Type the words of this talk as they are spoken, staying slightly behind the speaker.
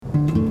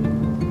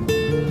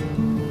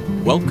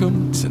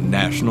Welcome to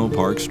National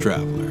Parks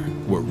Traveler,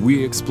 where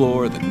we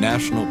explore the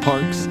national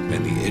parks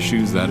and the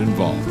issues that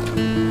involve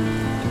them.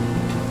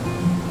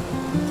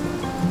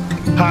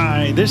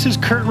 Hi, this is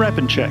Kurt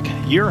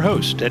Repenchek, your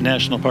host at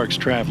National Parks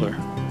Traveler.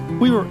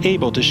 We were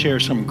able to share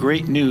some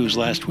great news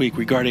last week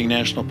regarding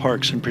national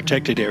parks and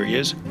protected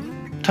areas.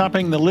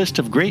 Topping the list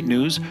of great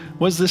news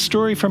was the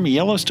story from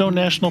Yellowstone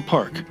National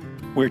Park,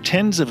 where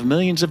tens of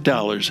millions of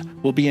dollars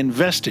will be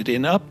invested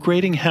in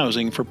upgrading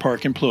housing for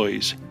park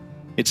employees.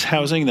 It's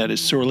housing that is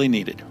sorely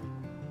needed.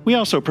 We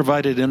also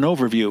provided an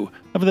overview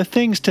of the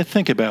things to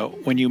think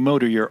about when you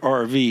motor your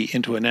RV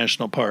into a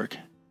national park.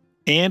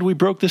 And we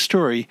broke the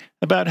story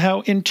about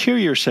how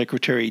Interior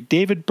Secretary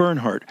David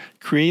Bernhardt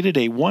created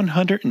a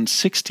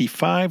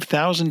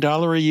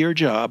 $165,000 a year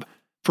job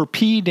for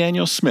P.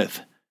 Daniel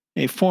Smith,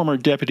 a former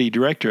deputy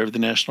director of the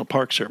National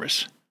Park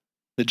Service.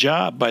 The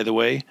job, by the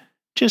way,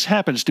 just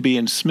happens to be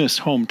in Smith's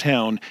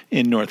hometown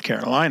in North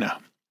Carolina.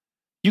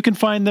 You can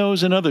find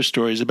those and other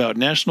stories about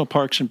national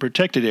parks and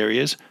protected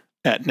areas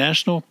at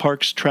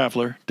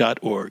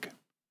nationalparkstraveler.org.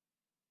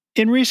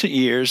 In recent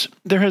years,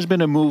 there has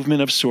been a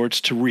movement of sorts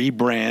to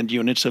rebrand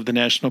units of the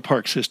national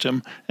park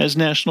system as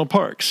national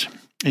parks,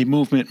 a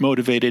movement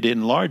motivated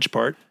in large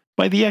part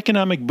by the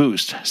economic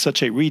boost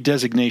such a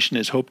redesignation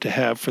is hoped to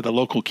have for the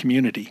local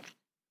community.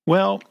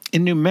 Well,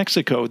 in New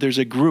Mexico, there's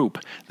a group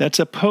that's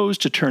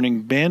opposed to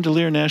turning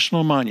Bandelier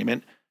National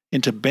Monument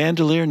into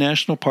Bandelier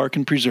National Park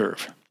and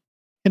Preserve.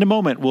 In a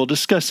moment, we'll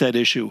discuss that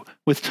issue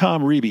with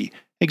Tom Reby,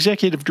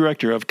 Executive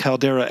Director of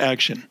Caldera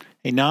Action,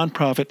 a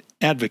nonprofit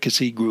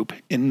advocacy group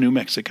in New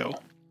Mexico.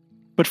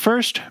 But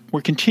first,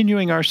 we're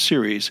continuing our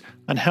series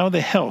on how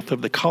the health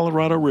of the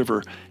Colorado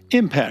River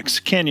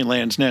impacts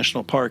Canyonlands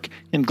National Park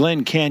and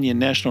Glen Canyon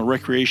National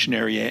Recreation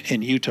Area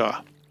in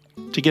Utah.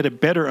 To get a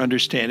better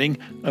understanding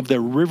of the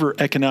river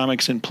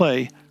economics in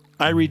play,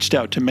 I reached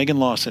out to Megan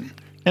Lawson,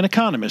 an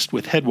economist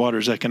with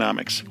Headwaters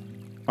Economics.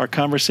 Our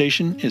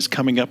conversation is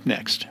coming up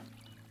next.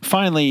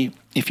 Finally,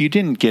 if you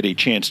didn't get a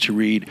chance to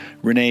read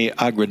Renee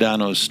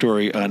Agredano's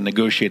story on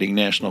negotiating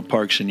national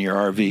parks in your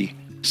RV,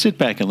 sit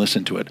back and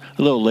listen to it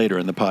a little later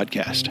in the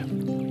podcast.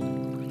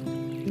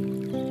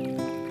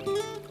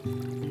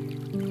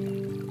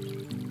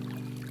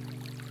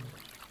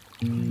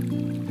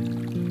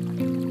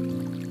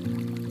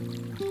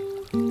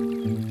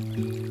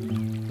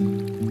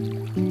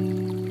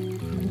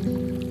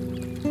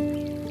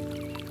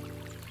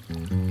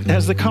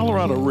 As the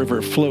Colorado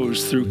River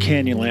flows through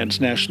Canyonlands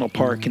National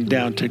Park and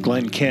down to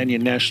Glen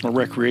Canyon National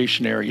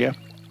Recreation Area,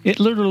 it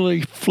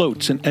literally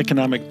floats an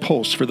economic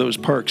pulse for those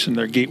parks and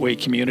their gateway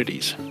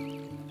communities.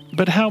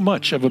 But how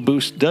much of a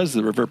boost does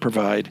the river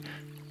provide,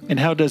 and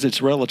how does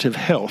its relative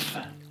health,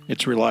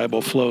 its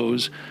reliable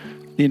flows,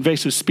 the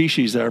invasive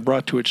species that are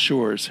brought to its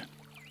shores,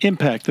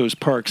 impact those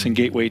parks and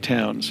gateway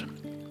towns?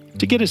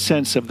 To get a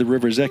sense of the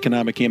river's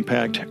economic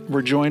impact,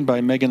 we're joined by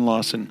Megan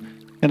Lawson,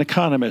 an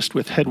economist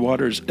with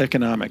Headwaters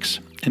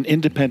Economics, an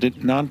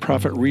independent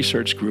nonprofit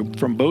research group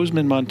from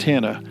Bozeman,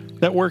 Montana,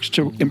 that works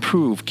to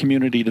improve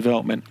community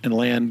development and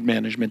land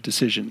management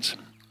decisions.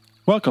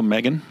 Welcome,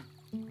 Megan.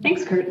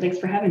 Thanks, Kurt. Thanks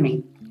for having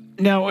me.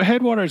 Now,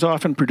 Headwaters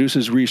often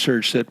produces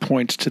research that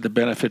points to the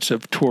benefits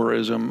of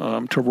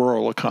tourism to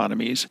rural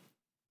economies.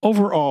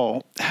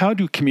 Overall, how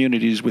do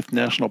communities with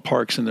national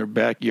parks in their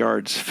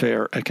backyards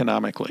fare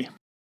economically?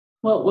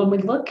 Well, when we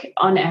look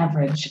on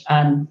average,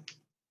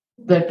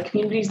 the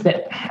communities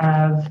that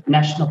have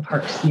national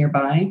parks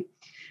nearby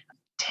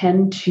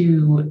tend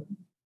to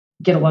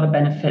get a lot of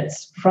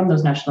benefits from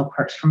those national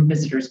parks from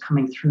visitors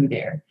coming through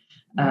there,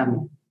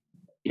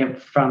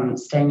 from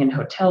staying in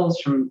hotels,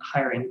 from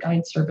hiring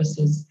guide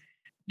services,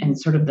 and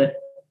sort of the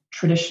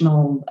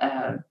traditional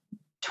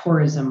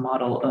tourism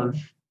model of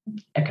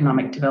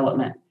economic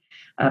development.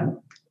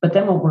 But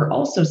then what we're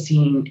also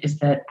seeing is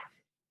that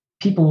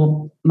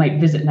people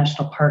might visit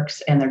national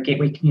parks and their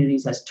gateway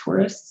communities as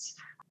tourists,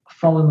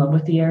 fall in love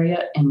with the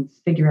area, and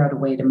figure out a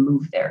way to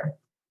move there.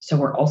 So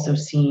we're also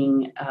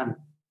seeing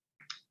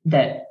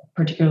that,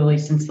 particularly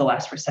since the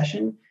last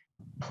recession,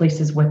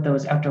 places with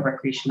those outdoor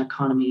recreation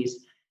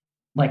economies,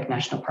 like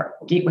national park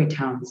gateway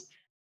towns,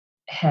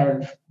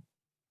 have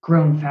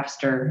grown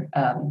faster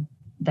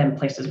than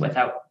places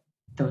without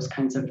those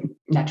kinds of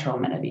natural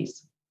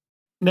amenities.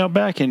 Now,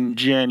 back in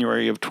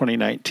January of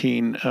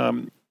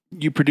 2019,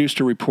 you produced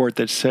a report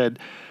that said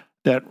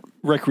that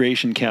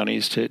recreation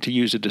counties, to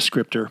use a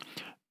descriptor,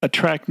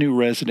 attract new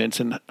residents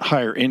and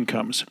higher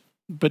incomes.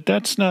 But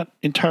that's not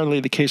entirely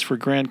the case for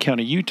Grand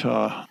County,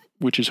 Utah,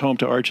 which is home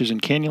to Arches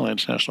and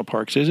Canyonlands National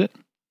Parks, is it?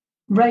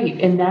 Right.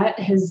 And that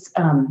has,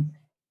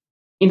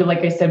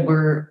 like I said,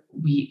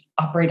 we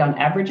operate on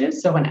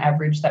averages. So on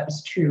average, that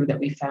was true that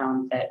we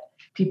found that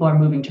people are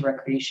moving to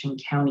recreation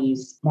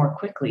counties more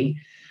quickly.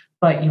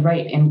 But you're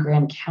right, in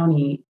Grand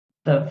County,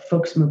 the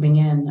folks moving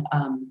in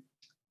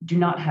do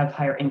not have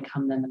higher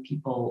income than the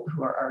people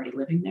who are already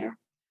living there.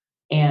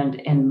 And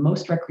in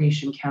most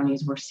recreation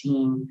counties, we're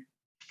seeing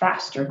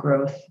faster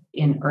growth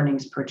in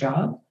earnings per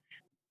job,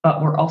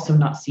 but we're also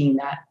not seeing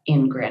that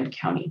in Grand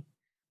County.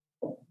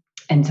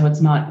 And so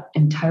it's not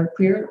entirely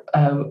clear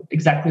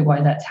exactly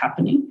why that's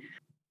happening.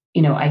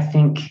 I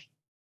think,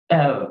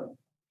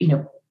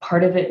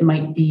 part of it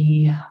might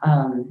be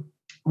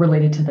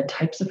related to the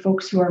types of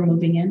folks who are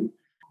moving in.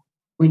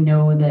 We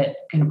know that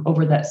kind of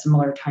over that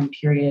similar time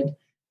period,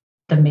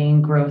 the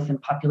main growth in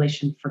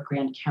population for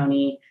Grand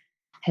County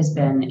has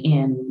been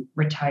in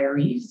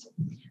retirees,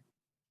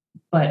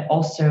 but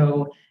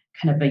also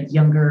kind of a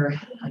younger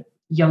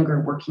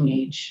working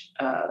age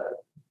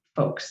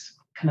folks,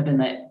 kind of in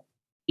the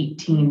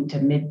 18 to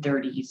mid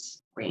 30s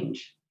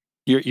range.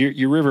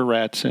 Your river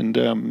rats and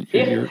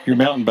your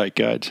mountain bike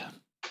guides.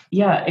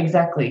 Yeah,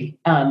 exactly.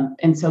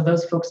 And so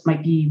those folks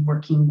might be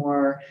working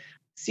more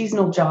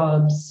seasonal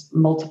jobs,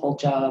 multiple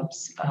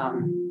jobs,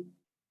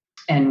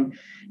 and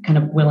kind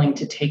of willing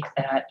to take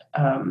that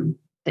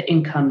the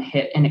income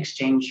hit in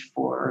exchange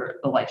for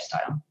the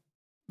lifestyle.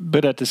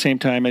 But at the same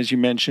time, as you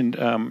mentioned,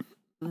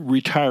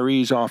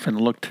 retirees often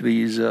look to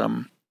these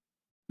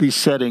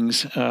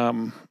settings.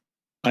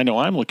 I know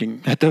I'm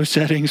looking at those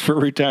settings for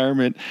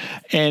retirement,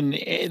 and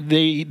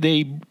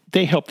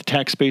they help the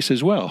tax base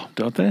as well,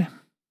 don't they?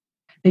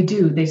 They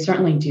do. They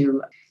certainly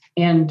do.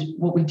 And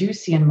what we do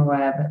see in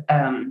Moab,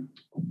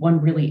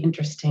 one really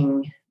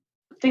interesting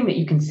thing that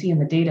you can see in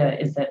the data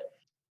is that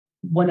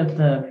one of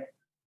the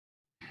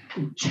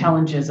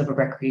challenges of a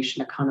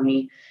recreation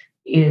economy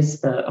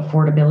is the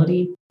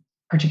affordability,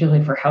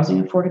 particularly for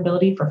housing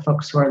affordability for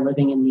folks who are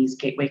living in these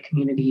gateway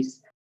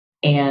communities.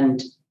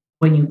 And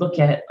when you look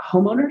at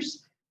homeowners,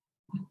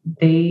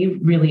 they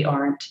really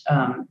aren't,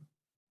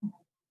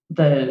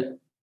 the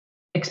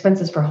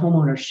expenses for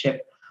homeownership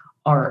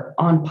are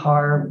on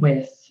par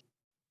with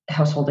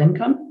household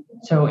income.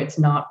 So it's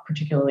not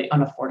particularly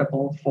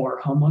unaffordable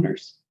for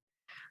homeowners.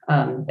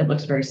 It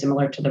looks very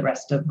similar to the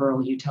rest of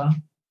rural Utah.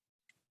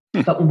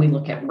 But when we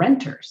look at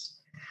renters,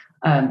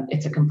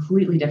 it's a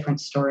completely different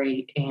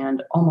story,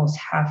 and almost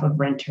half of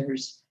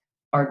renters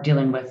are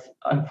dealing with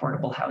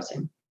unaffordable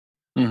housing.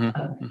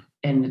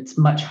 And it's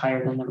much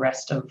higher than the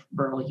rest of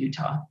rural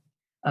Utah.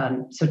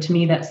 So to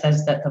me, that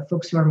says that the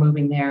folks who are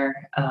moving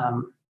there,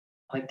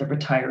 like the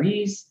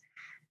retirees,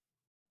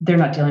 they're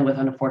not dealing with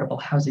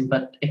unaffordable housing,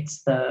 but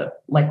it's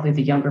likely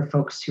the younger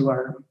folks who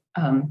are,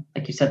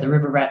 like you said, the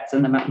river rats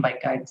and the mountain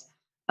bike guides,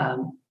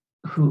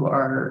 who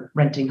are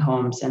renting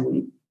homes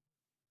and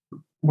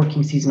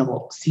working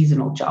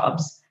seasonal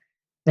jobs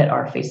that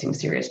are facing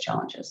serious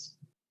challenges.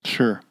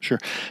 Sure.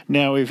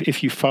 Now,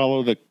 if you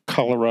follow the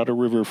Colorado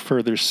River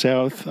further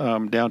south,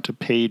 down to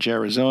Page,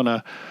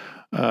 Arizona,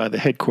 the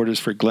headquarters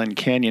for Glen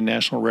Canyon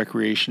National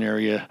Recreation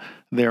Area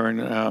there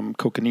in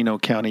Coconino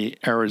County,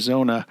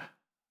 Arizona,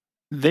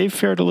 they've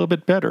fared a little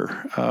bit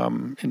better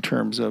in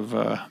terms of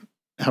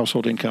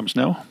household incomes,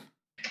 no?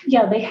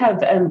 Yeah, they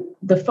have.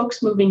 The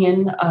folks moving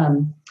in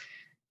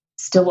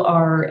still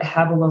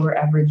have a lower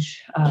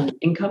average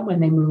income when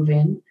they move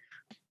in,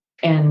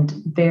 and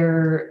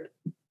the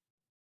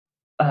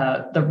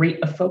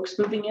rate of folks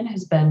moving in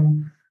has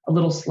been a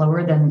little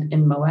slower than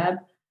in Moab,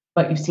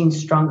 but you've seen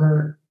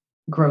stronger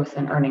growth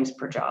in earnings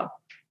per job.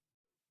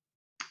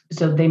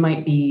 So they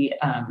might be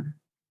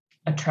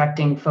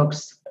attracting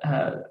folks.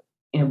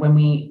 When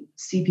we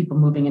see people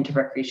moving into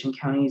recreation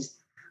counties,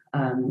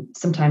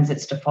 sometimes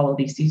it's to follow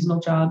these seasonal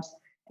jobs,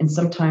 and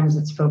sometimes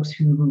it's folks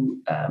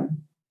who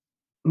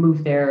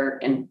move there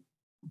and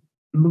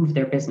move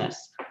their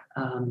business,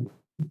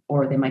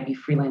 or they might be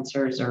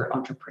freelancers or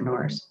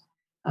entrepreneurs.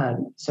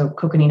 So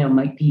Coconino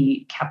might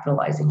be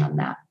capitalizing on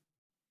that.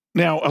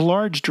 Now, a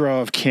large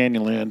draw of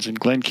canyonlands in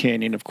Glen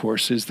Canyon, of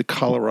course, is the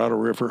Colorado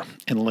River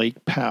and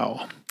Lake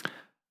Powell.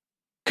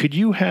 Could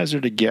you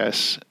hazard a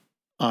guess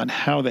on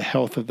how the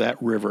health of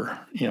that river,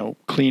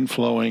 clean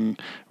flowing,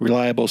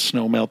 reliable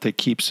snowmelt that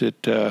keeps it,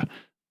 so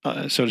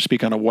to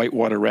speak, on a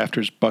whitewater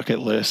rafters bucket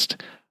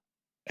list,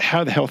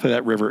 how the health of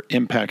that river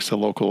impacts the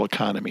local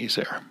economies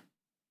there?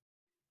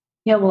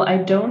 Yeah, well, I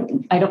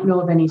don't know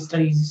of any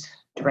studies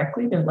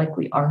directly. There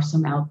likely are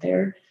some out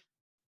there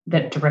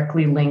that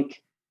directly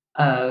link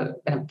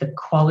the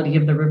quality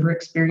of the river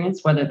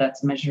experience, whether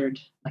that's measured,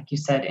 like you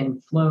said, in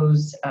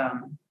flows,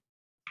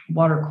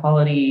 water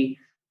quality,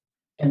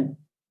 and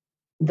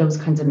those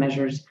kinds of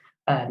measures,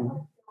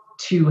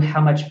 to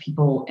how much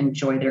people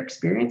enjoy their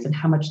experience and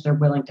how much they're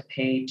willing to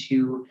pay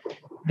to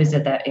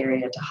visit that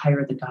area, to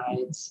hire the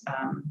guides,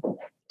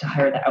 to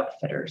hire the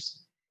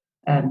outfitters.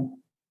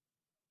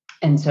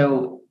 And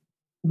so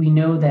we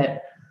know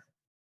that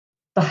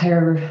the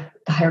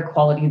higher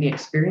quality of the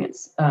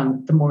experience,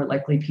 the more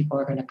likely people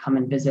are going to come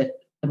and visit,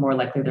 the more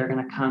likely they're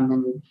going to come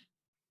and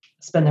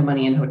spend their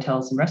money in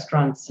hotels and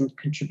restaurants and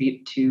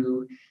contribute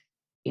to,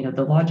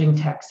 the lodging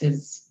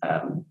taxes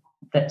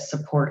that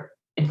support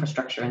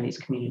infrastructure in these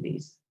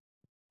communities.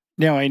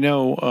 Now, I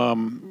know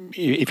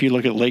if you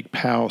look at Lake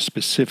Powell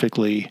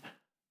specifically,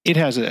 it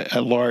has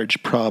a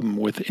large problem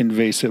with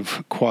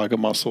invasive quagga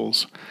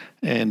mussels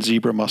and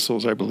zebra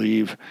mussels, I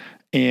believe.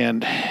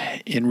 And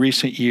in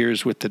recent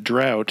years with the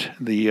drought,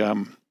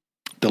 the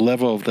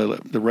level of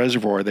the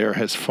reservoir there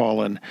has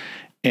fallen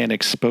and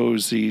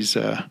exposed these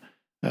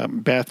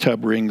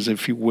bathtub rings,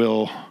 if you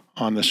will,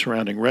 on the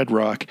surrounding red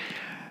rock,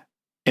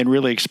 and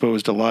really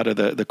exposed a lot of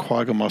the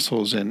quagga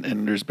mussels,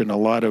 and there's been a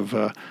lot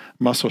of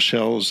mussel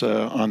shells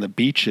on the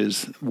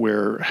beaches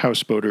where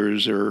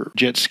houseboaters or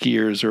jet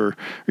skiers or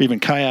even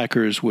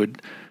kayakers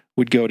would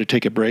go to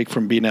take a break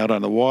from being out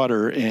on the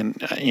water.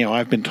 And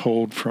I've been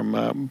told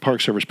from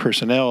Park Service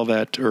personnel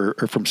that, or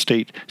from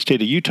state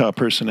of Utah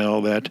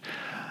personnel, that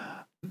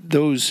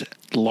those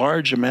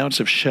large amounts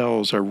of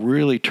shells are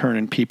really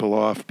turning people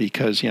off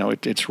because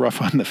it's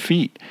rough on the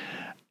feet.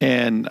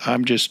 And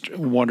I'm just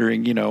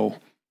wondering,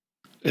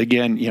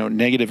 again,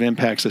 negative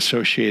impacts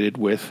associated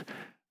with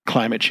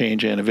climate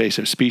change and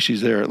invasive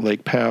species there at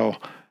Lake Powell,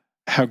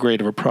 how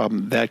great of a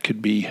problem that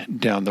could be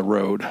down the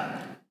road.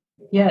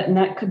 Yeah, and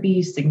that could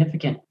be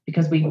significant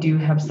because we do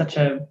have such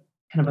a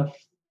kind of a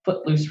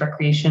footloose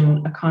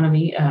recreation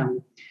economy.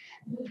 And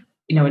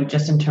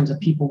just in terms of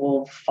people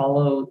will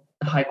follow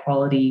the high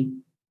quality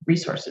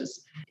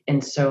resources.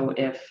 And so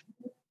if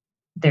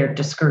they're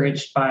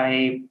discouraged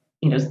by,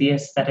 the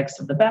aesthetics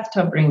of the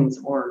bathtub rings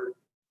or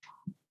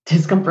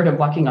discomfort of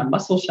walking on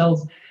mussel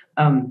shells,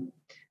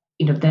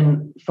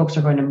 then folks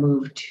are going to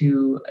move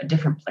to a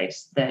different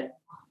place that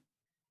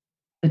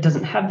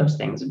doesn't have those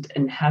things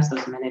and has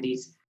those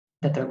amenities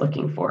that they're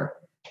looking for.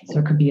 So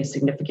there could be a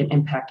significant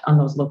impact on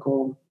those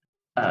local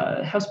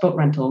houseboat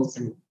rentals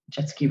and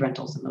jet ski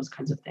rentals and those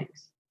kinds of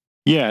things.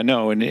 Yeah,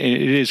 no, and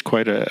it is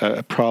quite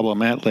a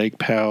problem at Lake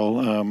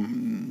Powell.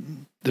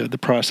 The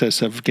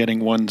process of getting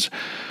one's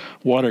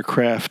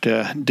watercraft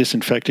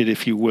disinfected,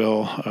 if you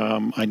will.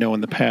 I know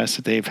in the past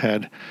that they've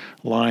had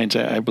lines,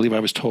 I believe I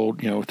was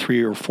told,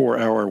 3 or 4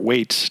 hour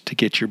waits to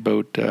get your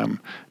boat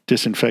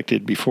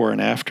disinfected before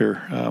and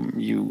after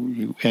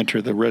you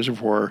enter the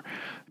reservoir.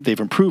 They've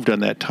improved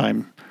on that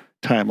time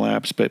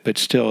lapse, but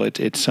still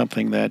it's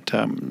something that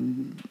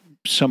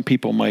some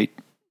people might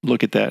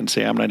look at that and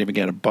say, I'm not even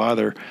going to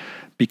bother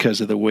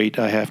because of the wait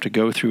I have to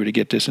go through to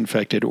get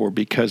disinfected, or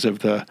because of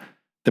the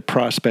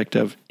prospect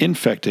of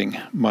infecting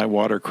my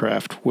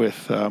watercraft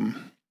with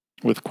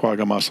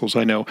quagga mussels.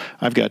 I know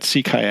I've got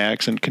sea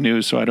kayaks and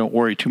canoes, so I don't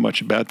worry too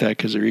much about that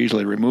because they're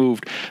easily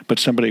removed. But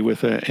somebody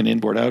with an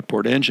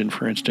inboard-outboard engine,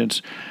 for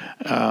instance,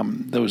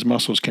 those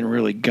mussels can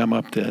really gum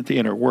up the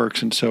inner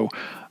works. And so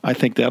I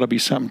think that'll be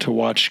something to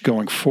watch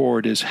going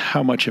forward, is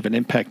how much of an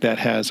impact that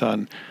has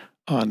on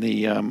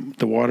the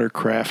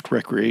watercraft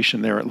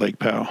recreation there at Lake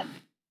Powell.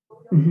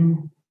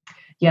 Mm-hmm.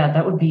 Yeah,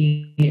 that would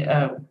be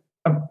a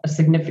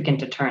significant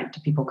deterrent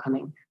to people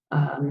coming.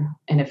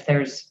 And if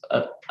there's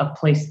a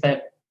place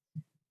that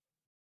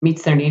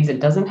meets their needs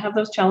and doesn't have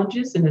those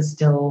challenges and is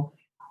still,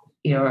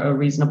 a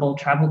reasonable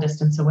travel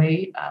distance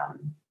away,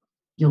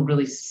 you'll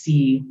really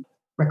see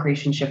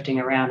recreation shifting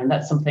around. And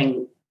that's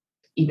something,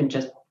 even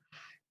just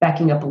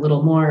backing up a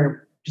little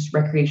more, just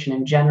recreation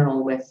in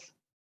general with,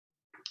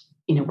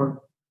 we're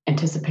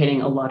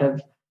anticipating a lot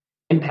of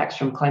impacts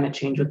from climate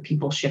change with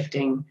people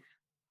shifting,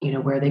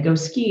 where they go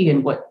ski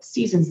and what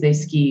seasons they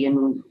ski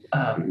and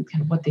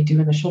kind of what they do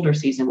in the shoulder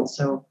season.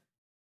 So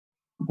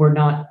we're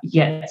not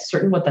yet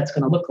certain what that's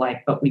going to look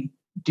like, but we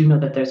do know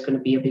that there's going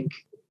to be a big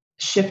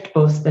shift,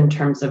 both in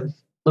terms of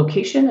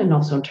location and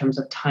also in terms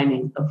of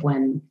timing of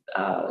when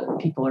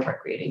people are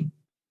recreating.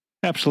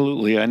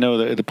 Absolutely. I know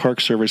that the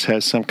Park Service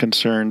has some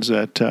concerns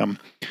that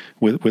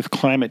with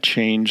climate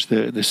change,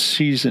 the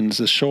seasons,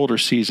 the shoulder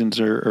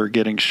seasons are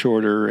getting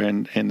shorter,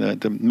 and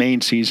the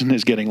main season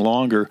is getting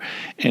longer.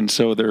 And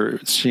so they're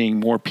seeing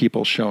more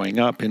people showing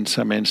up in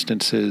some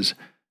instances.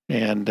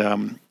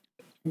 And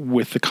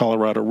with the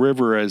Colorado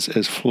River, as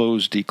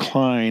flows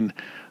decline,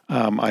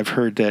 I've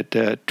heard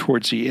that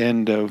towards the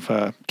end of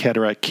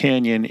Cataract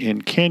Canyon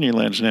in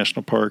Canyonlands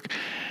National Park,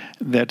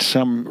 that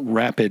some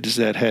rapids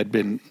that had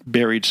been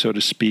buried, so to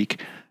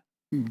speak,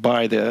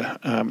 by the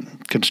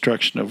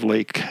construction of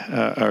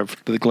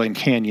the Glen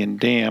Canyon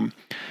Dam,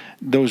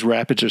 those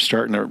rapids are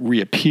starting to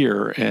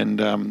reappear,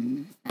 and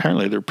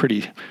apparently they're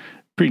pretty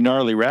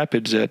gnarly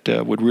rapids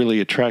that would really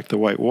attract the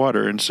white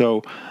water. And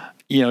so,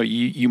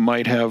 you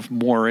might have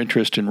more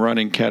interest in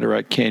running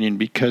Cataract Canyon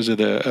because of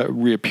the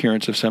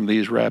reappearance of some of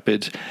these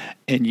rapids,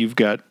 and you've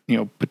got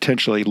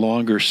potentially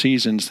longer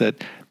seasons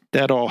that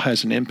all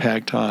has an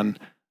impact on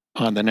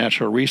the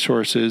natural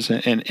resources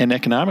and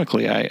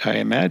economically. I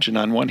imagine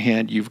on one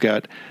hand you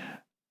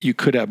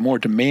could have more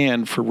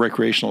demand for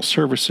recreational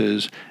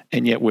services,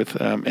 and yet with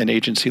an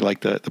agency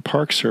like the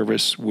Park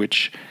Service,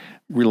 which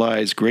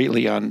relies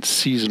greatly on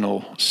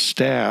seasonal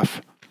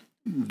staff,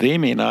 they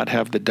may not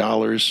have the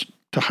dollars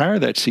to hire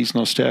that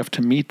seasonal staff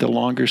to meet the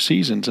longer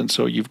seasons, and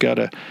so you've got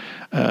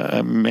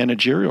a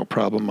managerial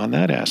problem on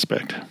that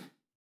aspect.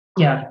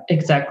 Yeah,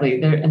 exactly.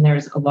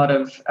 There's a lot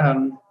of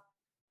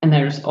and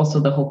there's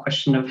also the whole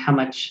question of how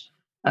much,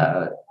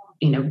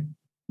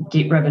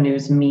 gate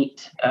revenues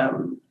meet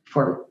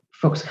for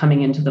folks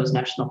coming into those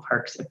national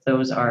parks, if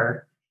those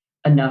are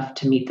enough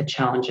to meet the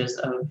challenges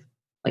of,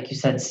 like you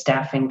said,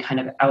 staffing kind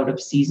of out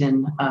of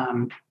season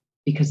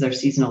because their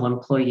seasonal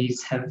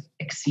employees have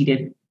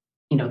exceeded,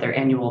 their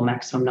annual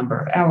maximum number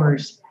of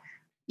hours.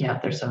 Yeah,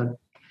 there's a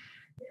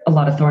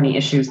lot of thorny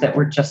issues that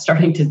we're just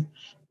starting to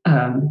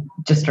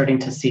just starting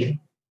to see.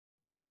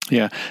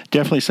 Yeah,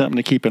 definitely something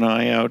to keep an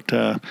eye out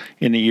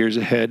in the years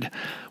ahead.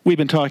 We've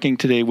been talking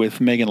today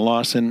with Megan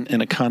Lawson,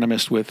 an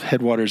economist with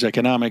Headwaters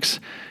Economics,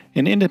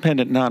 an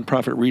independent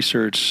nonprofit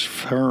research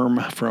firm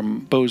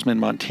from Bozeman,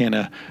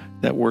 Montana,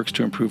 that works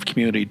to improve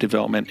community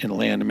development and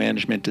land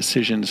management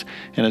decisions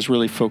and has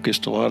really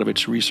focused a lot of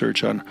its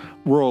research on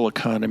rural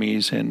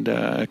economies and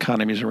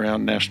economies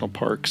around national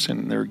parks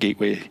and their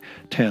gateway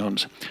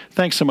towns.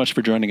 Thanks so much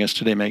for joining us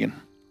today, Megan.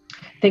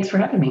 Thanks for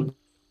having me.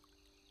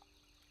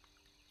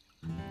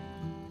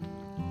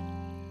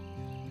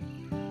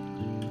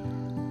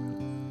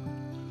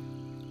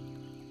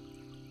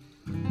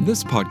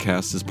 This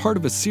podcast is part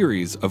of a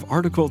series of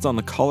articles on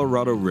the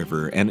Colorado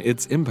River and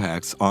its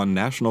impacts on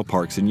national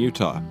parks in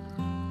Utah.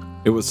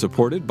 It was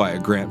supported by a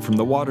grant from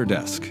the Water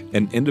Desk,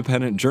 an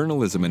independent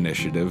journalism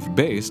initiative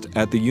based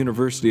at the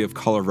University of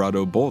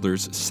Colorado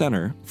Boulder's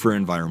Center for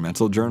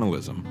Environmental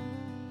Journalism.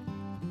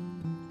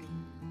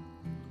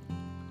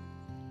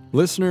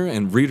 Listener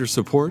and reader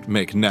support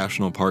make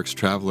National Parks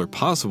Traveler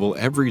possible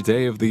every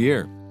day of the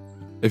year.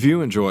 If you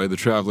enjoy the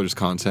Traveler's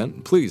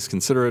content, please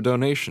consider a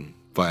donation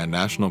via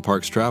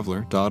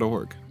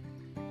nationalparkstraveler.org.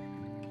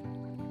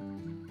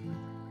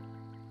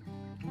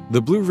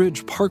 The Blue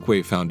Ridge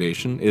Parkway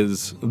Foundation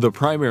is the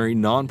primary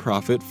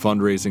nonprofit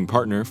fundraising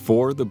partner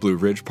for the Blue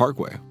Ridge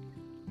Parkway.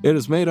 It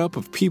is made up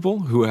of people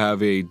who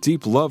have a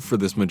deep love for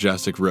this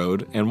majestic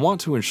road and want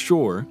to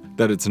ensure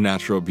that its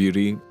natural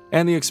beauty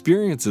and the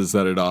experiences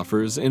that it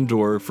offers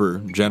endure for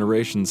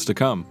generations to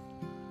come.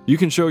 You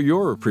can show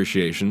your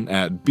appreciation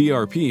at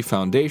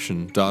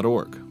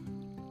brpfoundation.org.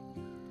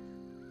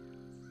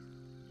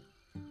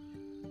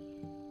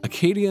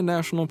 Acadia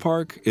National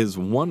Park is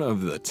one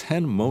of the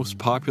 10 most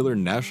popular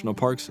national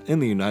parks in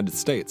the United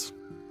States.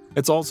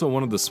 It's also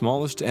one of the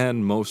smallest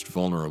and most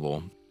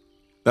vulnerable.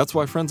 That's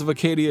why Friends of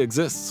Acadia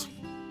exists.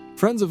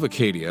 Friends of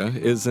Acadia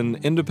is an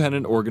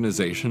independent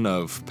organization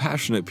of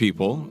passionate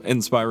people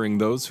inspiring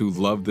those who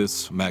love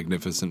this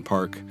magnificent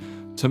park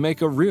to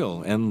make a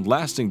real and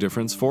lasting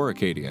difference for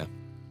Acadia.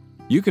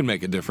 You can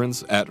make a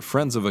difference at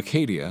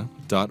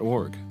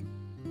friendsofacadia.org.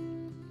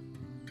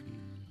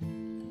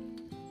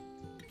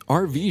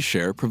 RV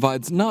Share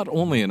provides not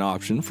only an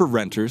option for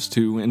renters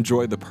to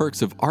enjoy the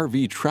perks of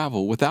RV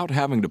travel without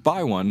having to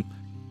buy one,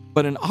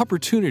 but an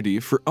opportunity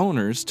for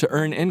owners to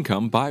earn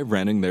income by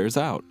renting theirs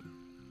out.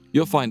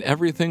 You'll find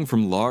everything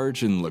from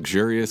large and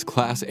luxurious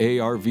Class A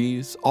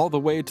RVs all the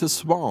way to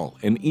small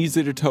and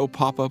easy-to-tow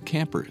pop-up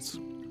campers.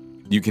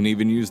 You can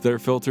even use their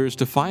filters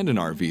to find an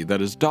RV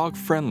that is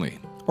dog-friendly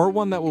or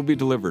one that will be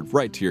delivered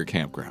right to your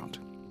campground.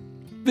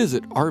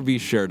 Visit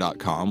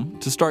RVshare.com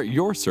to start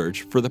your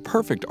search for the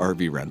perfect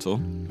RV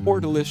rental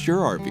or to list your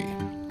RV.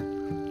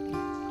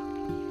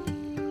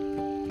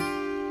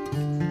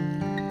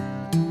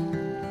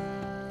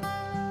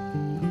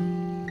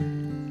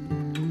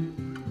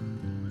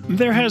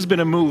 There has been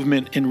a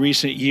movement in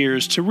recent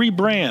years to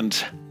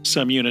rebrand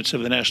some units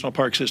of the National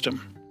Park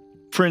System.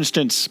 For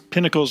instance,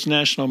 Pinnacles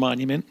National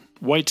Monument,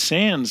 White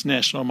Sands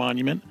National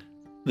Monument,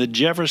 the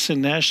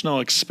Jefferson National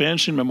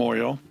Expansion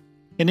Memorial,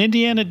 and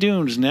Indiana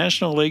Dunes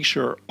National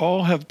Lakeshore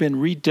all have been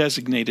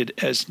redesignated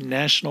as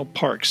national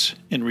parks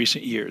in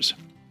recent years.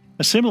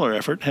 A similar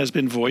effort has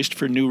been voiced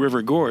for New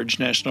River Gorge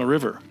National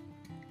River.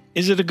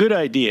 Is it a good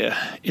idea?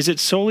 Is it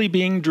solely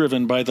being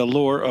driven by the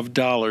lure of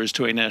dollars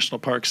to a national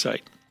park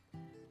site?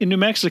 In New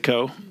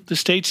Mexico, the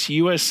state's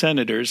U.S.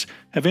 senators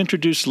have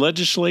introduced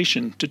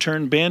legislation to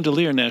turn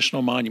Bandelier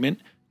National Monument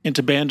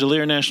into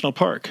Bandelier National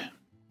Park,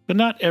 but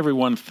not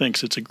everyone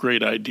thinks it's a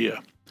great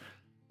idea.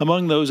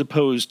 Among those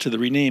opposed to the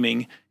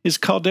renaming is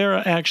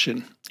Caldera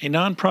Action, a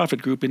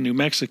nonprofit group in New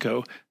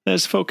Mexico that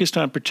is focused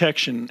on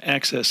protection,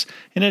 access,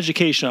 and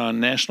education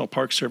on National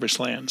Park Service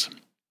lands.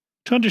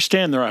 To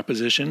understand their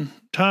opposition,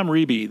 Tom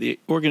Reby, the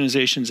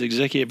organization's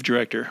executive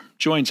director,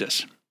 joins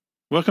us.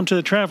 Welcome to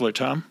The Traveler,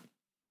 Tom.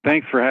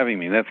 Thanks for having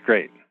me. That's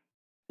great.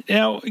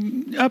 Now,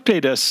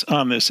 update us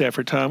on this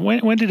effort, Tom.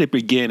 When did it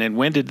begin, and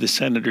when did the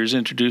senators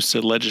introduce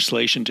the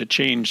legislation to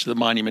change the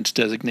monument's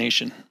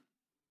designation?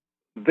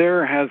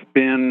 There has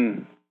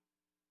been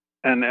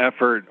an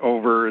effort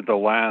over the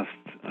last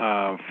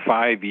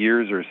 5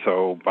 years or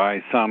so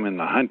by some in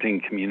the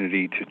hunting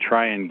community to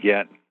try and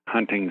get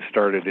hunting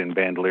started in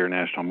Bandelier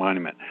National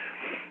Monument.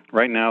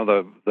 Right now,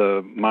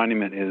 the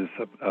monument is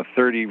a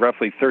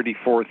roughly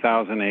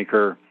 34,000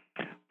 acre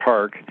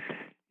park,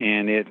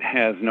 and it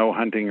has no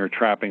hunting or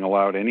trapping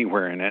allowed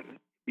anywhere in it.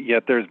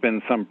 Yet there's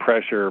been some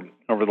pressure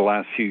over the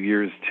last few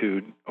years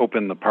to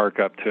open the park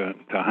up to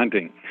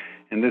hunting.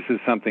 And this is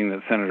something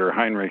that Senator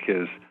Heinrich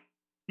is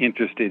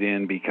interested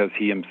in because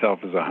he himself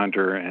is a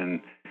hunter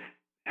and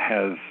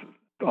has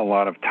a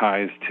lot of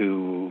ties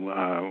to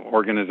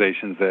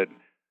organizations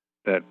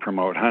that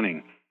promote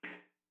hunting.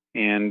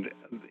 And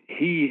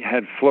he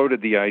had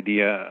floated the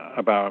idea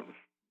about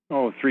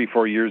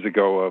 3-4 years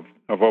ago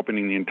of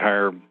opening the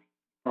entire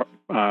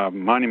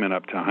monument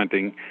up to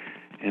hunting,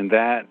 and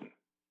that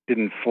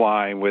didn't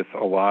fly with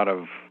a lot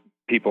of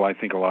people. I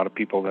think a lot of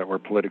people that were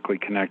politically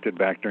connected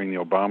back during the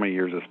Obama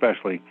years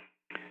especially.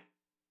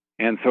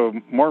 And so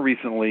more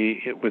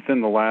recently,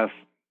 within the last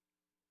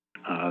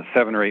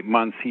 7 or 8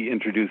 months, he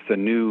introduced a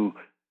new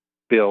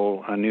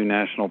bill, a new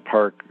national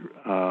park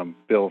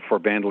bill for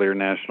Bandelier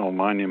National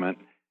Monument.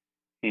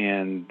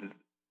 And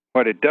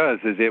what it does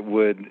is it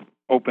would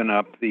open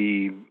up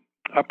the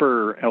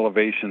upper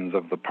elevations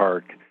of the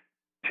park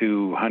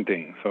to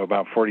hunting, so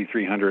about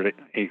 4,300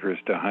 acres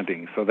to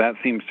hunting. So that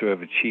seems to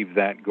have achieved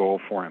that goal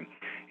for him.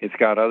 It's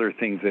got other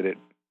things that it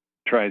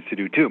tries to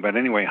do too. But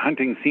anyway,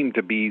 hunting seemed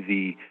to be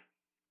the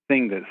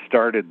thing that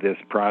started this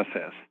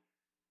process.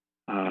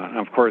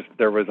 Of course,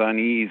 there was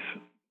unease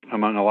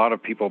among a lot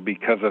of people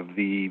because of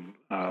the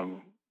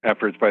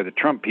efforts by the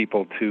Trump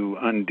people to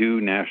undo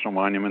national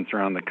monuments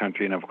around the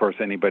country. And of course,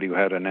 anybody who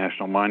had a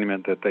national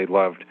monument that they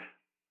loved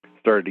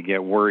started to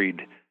get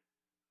worried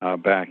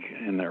back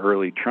in the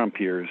early Trump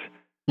years.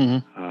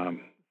 Mm-hmm.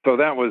 So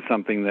that was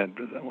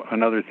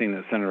another thing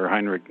that Senator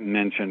Heinrich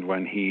mentioned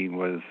when he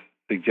was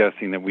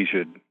suggesting that we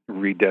should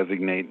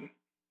redesignate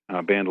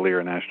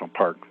Bandelier a national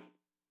park.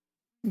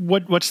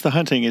 What's the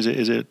hunting? Is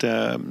it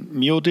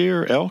mule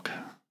deer, elk?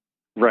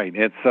 Right.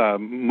 It's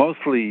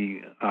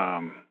mostly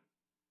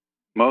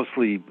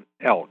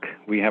elk.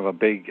 We have a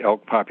big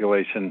elk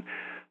population.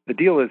 The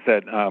deal is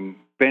that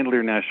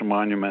Bandelier National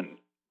Monument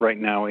right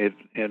now it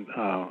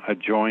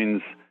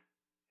adjoins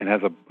and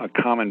has a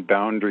common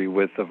boundary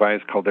with the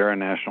Valles Caldera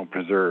National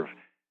Preserve.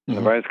 Mm-hmm.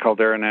 The Valles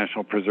Caldera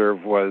National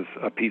Preserve was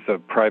a piece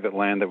of private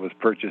land that was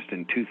purchased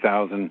in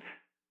 2000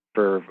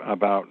 for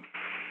about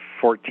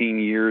 14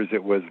 years.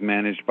 It was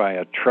managed by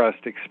a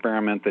trust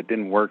experiment that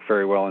didn't work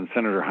very well, and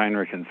Senator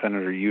Heinrich and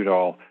Senator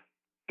Udall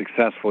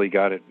successfully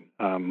got it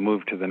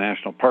moved to the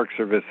National Park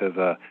Service as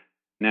a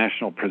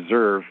national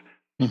preserve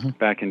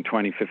back in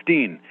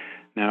 2015.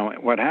 Now,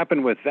 what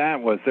happened with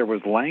that was there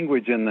was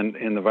language in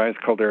the Valles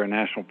Caldera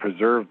National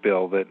Preserve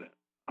bill that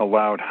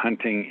allowed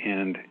hunting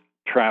and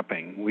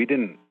trapping.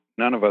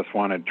 None of us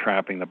wanted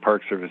trapping. The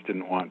Park Service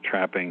didn't want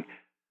trapping.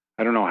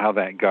 I don't know how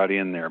that got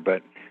in there,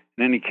 but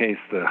in any case,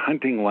 the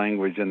hunting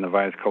language in the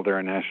Valles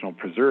Caldera National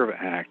Preserve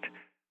Act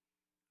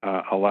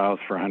allows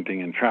for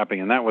hunting and trapping,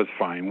 and that was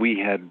fine. We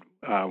had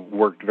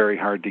worked very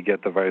hard to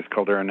get the Valles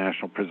Caldera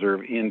National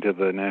Preserve into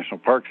the national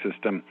park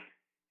system,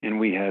 and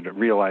we had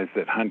realized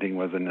that hunting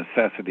was a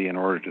necessity in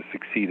order to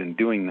succeed in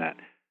doing that.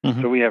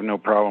 Mm-hmm. So we have no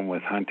problem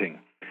with hunting.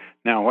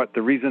 Now,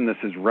 the reason this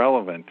is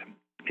relevant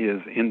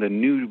is in the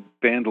new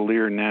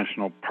Bandelier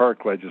National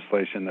Park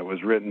legislation that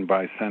was written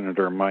by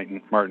Senator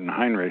Martin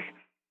Heinrich,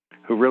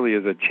 who really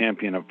is a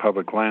champion of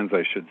public lands,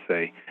 I should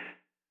say.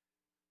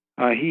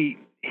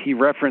 He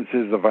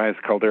references the Valles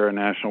Caldera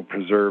National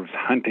Preserve's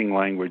hunting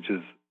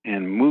languages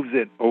and moves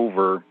it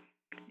over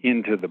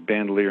into the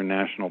Bandelier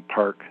National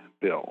Park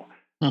bill.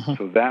 Mm-hmm.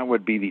 So that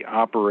would be the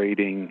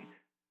operating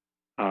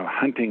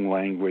hunting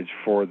language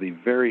for the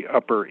very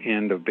upper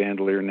end of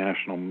Bandelier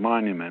National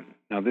Monument.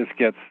 Now, this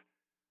gets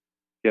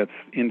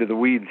into the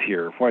weeds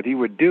here. What he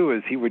would do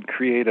is he would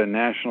create a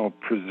national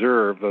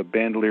preserve, the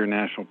Bandelier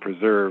National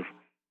Preserve,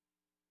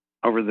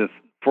 over this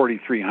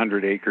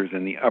 4,300 acres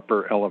in the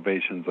upper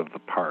elevations of the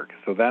park.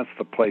 So that's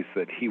the place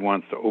that he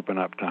wants to open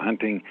up to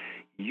hunting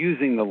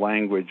using the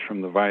language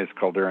from the Valles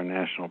Caldera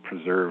National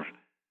Preserve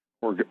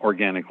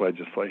organic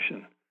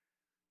legislation.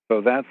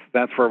 So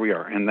that's where we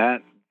are, and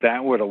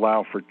that would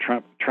allow for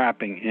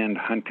trapping and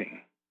hunting.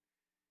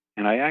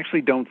 And I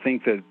actually don't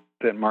think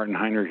that Martin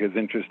Heinrich is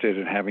interested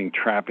in having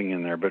trapping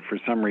in there, but for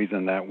some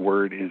reason that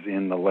word is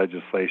in the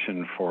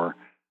legislation for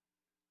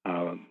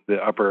the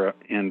upper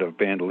end of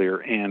Bandelier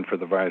and for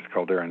the Valles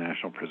Caldera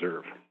National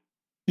Preserve.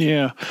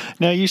 Yeah.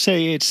 Now, you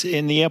say it's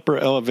in the upper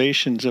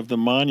elevations of the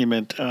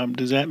monument.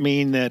 Does that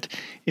mean that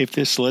if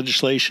this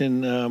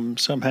legislation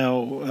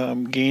somehow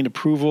gained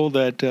approval,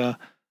 that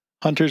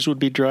hunters would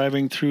be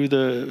driving through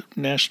the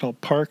national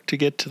park to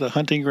get to the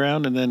hunting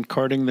ground and then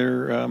carting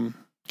their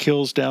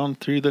kills down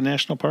through the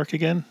national park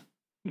again?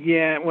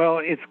 Yeah, well,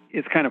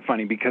 it's kind of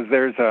funny because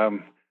there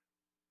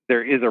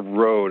is a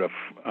road,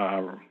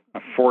 a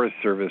Forest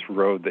Service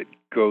road that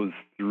goes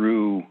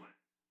through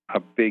a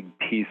big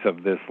piece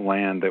of this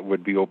land that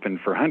would be open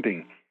for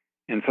hunting.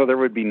 And so there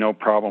would be no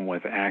problem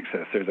with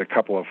access. There's a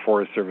couple of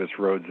Forest Service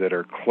roads that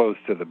are close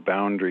to the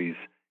boundaries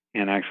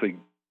and actually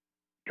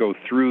go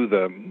through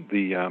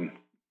the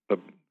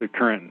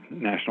current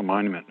national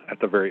monument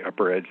at the very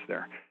upper edge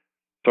there.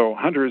 So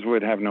hunters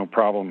would have no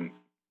problem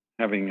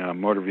having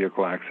motor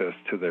vehicle access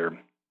to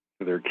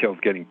their kills,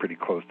 getting pretty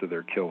close to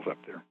their kills up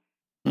there.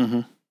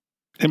 Mm-hmm.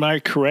 Am I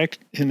correct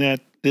in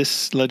that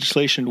this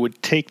legislation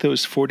would take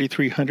those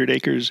 4,300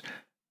 acres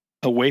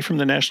away from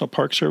the National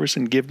Park Service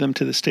and give them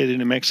to the state of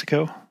New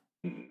Mexico?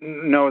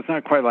 No, it's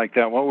not quite like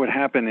that. What would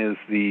happen is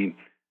the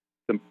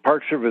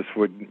Park Service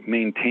would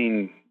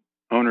maintain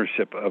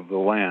ownership of the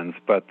lands,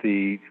 but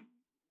the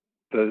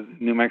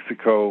New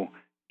Mexico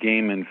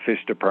Game and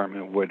Fish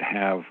Department would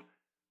have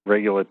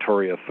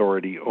regulatory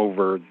authority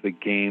over the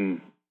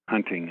game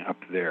hunting up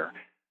there.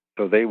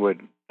 So they would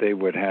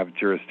have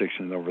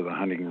jurisdiction over the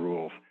hunting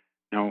rules.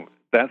 Now,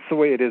 that's the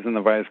way it is in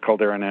the Valles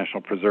Caldera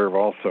National Preserve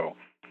also.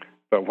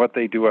 But what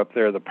they do up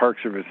there, the Park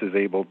Service is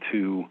able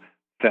to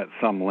set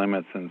some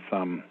limits and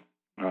some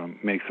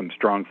make some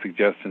strong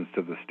suggestions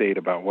to the state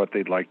about what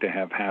they'd like to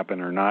have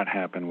happen or not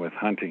happen with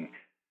hunting.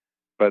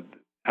 But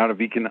out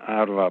of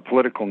a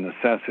political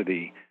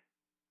necessity,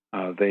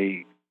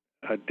 they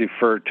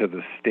defer to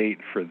the state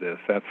for this.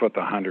 That's what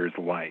the hunters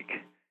like.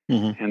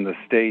 Mm-hmm. And the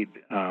state,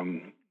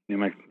 the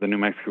New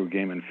Mexico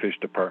Game and Fish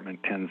Department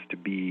tends to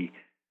be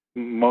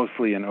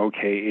mostly an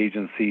okay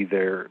agency.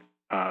 There,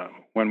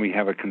 when we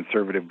have a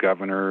conservative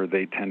governor,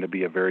 they tend to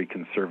be a very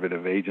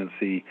conservative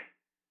agency.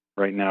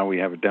 Right now, we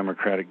have a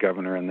Democratic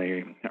governor, and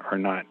they are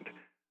not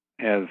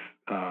as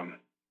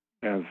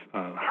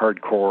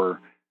hardcore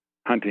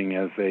hunting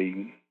as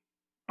they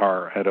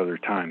are at other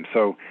times.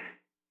 So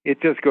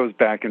it just goes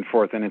back and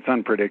forth, and it's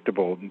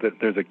unpredictable.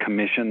 There's a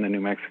commission, the New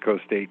Mexico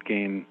State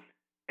Game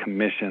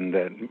Commission,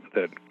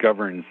 that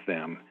governs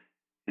them,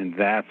 and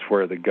that's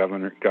where the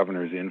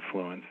governor's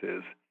influence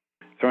is.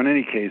 So in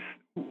any case,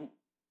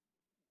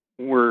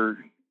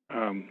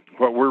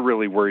 what we're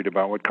really worried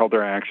about, what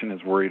Caldera Action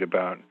is worried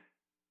about,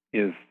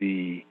 is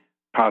the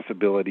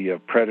possibility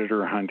of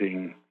predator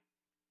hunting,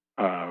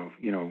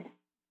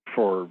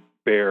 for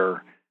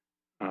bear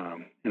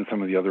and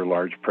some of the other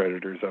large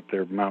predators up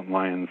there, mountain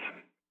lions,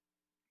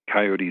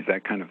 coyotes,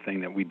 that kind of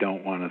thing that we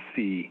don't want to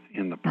see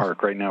in the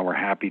park. Right now, we're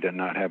happy to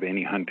not have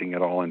any hunting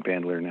at all in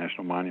Bandelier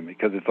National Monument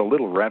because it's a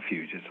little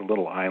refuge. It's a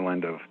little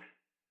island of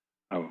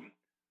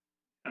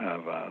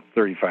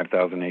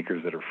 35,000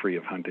 acres that are free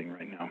of hunting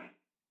right now.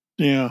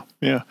 Yeah.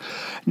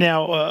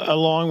 Now,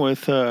 along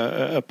with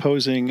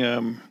opposing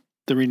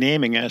the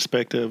renaming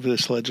aspect of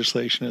this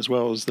legislation as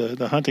well as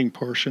the hunting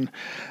portion,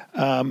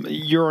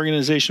 your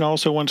organization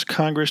also wants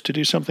Congress to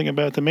do something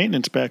about the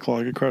maintenance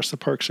backlog across the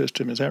park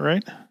system. Is that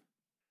right?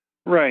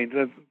 Right.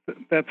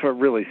 That's what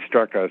really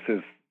struck us,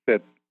 is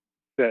that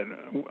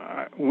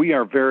we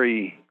are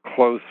very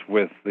close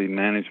with the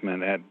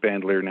management at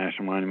Bandelier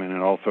National Monument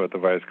and also at the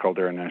Valles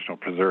Caldera National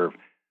Preserve.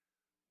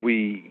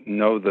 We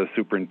know the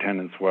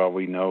superintendents well.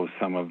 We know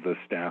some of the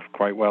staff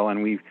quite well,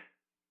 and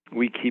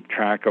we keep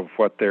track of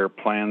what their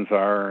plans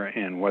are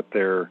and what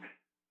their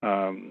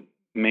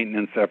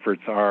maintenance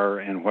efforts are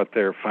and what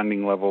their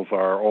funding levels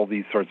are, all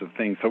these sorts of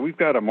things. So we've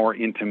got a more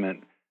intimate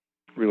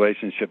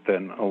relationship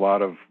than a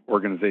lot of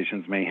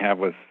organizations may have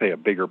with, say, a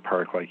bigger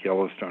park like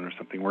Yellowstone or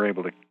something. We're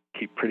able to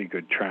keep pretty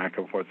good track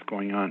of what's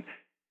going on.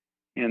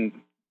 And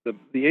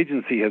the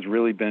agency has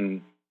really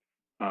been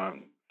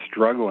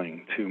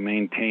struggling to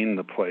maintain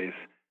the place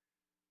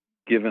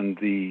given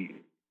the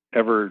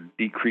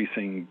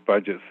ever-decreasing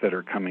budgets that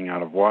are coming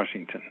out of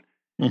Washington.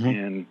 Mm-hmm.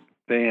 And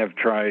they have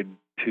tried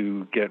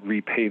to get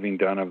repaving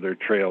done of their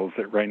trails.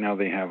 That right now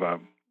they have a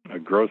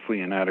grossly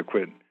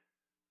inadequate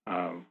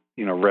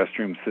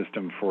restroom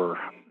system for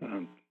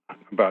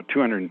about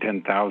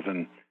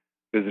 210,000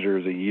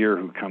 visitors a year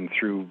who come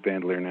through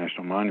Bandelier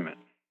National Monument.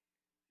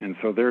 And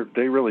so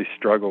they really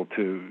struggle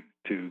to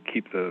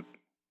keep the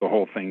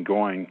whole thing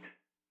going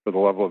for the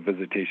level of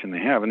visitation they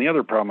have. And the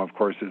other problem, of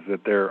course, is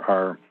that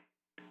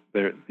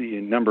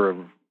the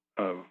number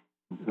of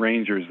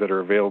rangers that are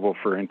available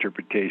for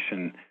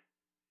interpretation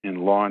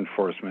and law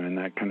enforcement and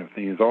that kind of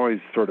thing is always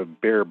sort of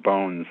bare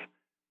bones.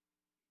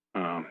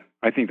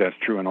 I think that's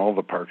true in all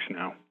the parks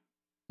now.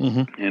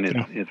 Mm-hmm. And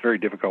it's very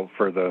difficult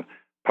for the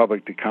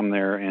public to come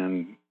there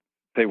and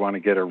they want to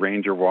get a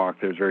ranger walk.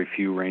 There's very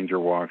few ranger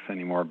walks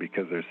anymore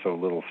because there's so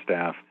little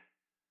staff.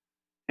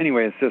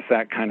 Anyway, it's just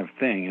that kind of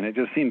thing. And it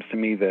just seems to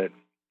me that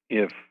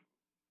if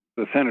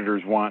the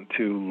senators want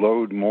to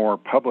load more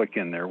public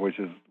in there, which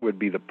would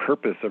be the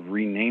purpose of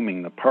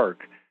renaming the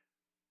park,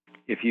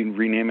 if you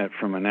rename it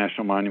from a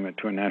national monument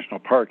to a national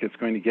park, it's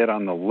going to get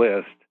on the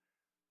list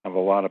of a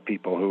lot of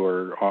people who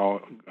are all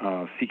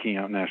seeking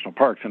out national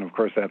parks. And of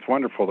course, that's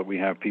wonderful that we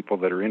have people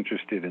that are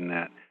interested in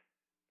that.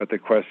 But the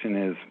question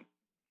is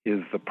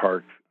the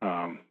park,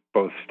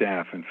 both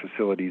staff and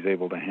facilities,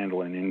 able to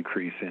handle an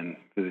increase in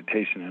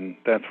visitation? And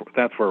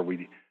that's where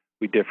we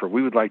differ.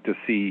 We would like to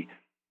see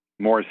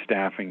more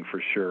staffing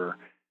for sure,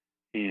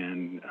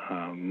 and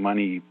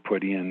money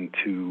put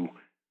into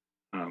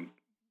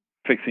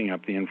fixing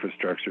up the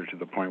infrastructure to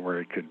the point where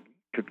it could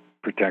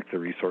protect the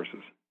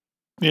resources.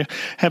 Yeah.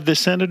 Have the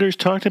senators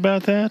talked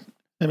about that?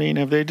 I mean,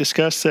 have they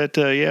discussed that,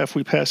 if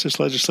we pass this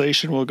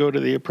legislation, we'll go to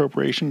the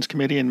Appropriations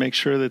Committee and make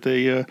sure that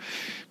they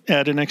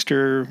add an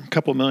extra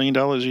couple $1 million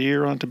a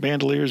year onto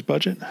Bandelier's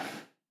budget?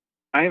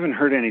 I haven't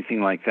heard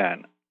anything like that.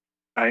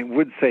 I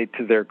would say,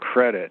 to their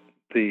credit,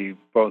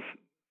 both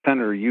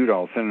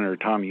Senator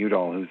Tom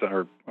Udall, who's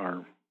our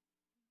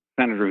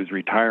senator who's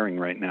retiring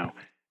right now,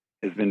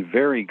 has been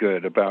very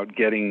good about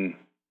getting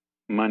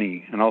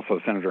money, and also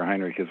Senator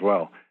Heinrich as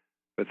well.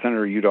 But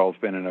Senator Udall's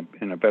been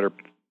in a better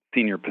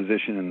senior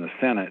position in the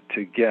Senate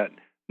to get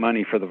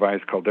money for the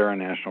Valles Caldera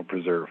National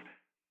Preserve.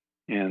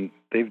 And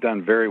they've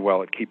done very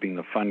well at keeping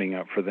the funding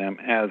up for them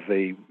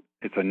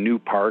it's a new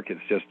park.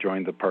 It's just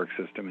joined the park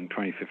system in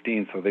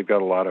 2015, so they've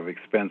got a lot of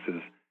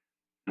expenses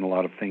and a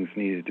lot of things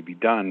needed to be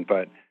done.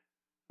 But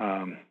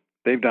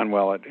they've done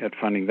well at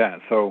funding that.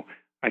 So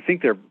I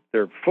think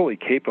they're fully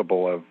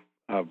capable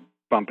of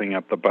bumping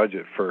up the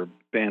budget for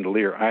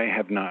Bandelier. I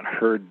have not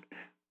heard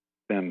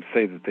them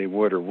say that they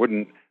would or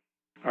wouldn't.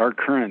 Our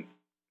current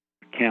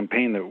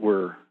campaign that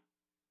we're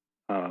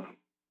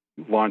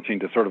launching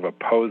to sort of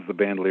oppose the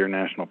Bandelier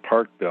National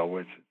Park bill,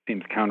 which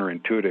seems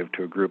counterintuitive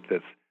to a group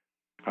that's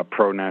a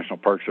pro-National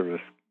Park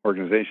Service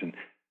organization.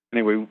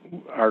 Anyway,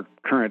 our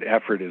current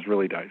effort is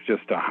really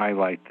just to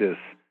highlight this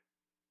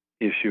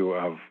issue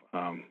of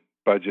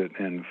budget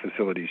and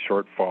facility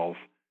shortfalls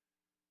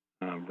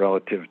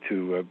relative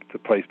to the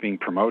place being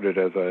promoted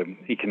as an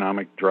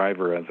economic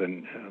driver, as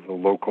a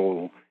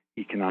local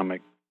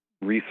economic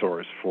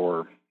resource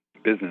for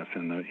business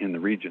in the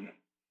region.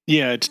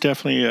 Yeah, it's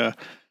definitely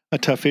a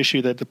tough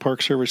issue that the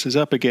Park Service is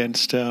up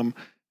against.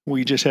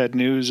 We just had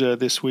news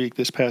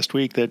this past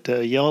week, that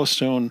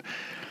Yellowstone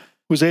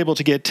was able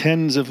to get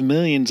tens of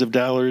millions of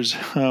dollars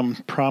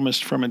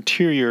promised from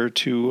Interior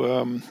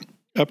to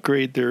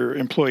upgrade their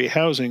employee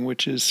housing,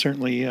 which is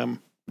certainly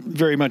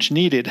very much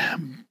needed.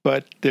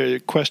 But the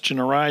question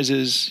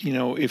arises,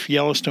 if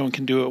Yellowstone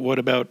can do it, what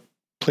about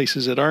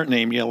places that aren't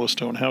named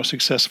Yellowstone? How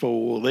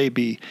successful will they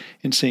be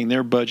in seeing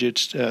their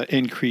budgets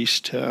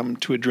increased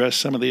to address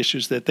some of the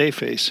issues that they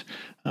face?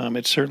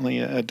 It's certainly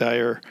a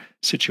dire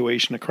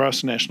situation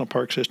across the national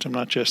park system,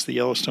 not just the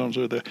Yellowstones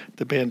or the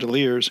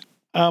Bandeliers.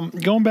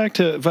 Going back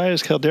to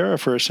Valles Caldera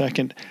for a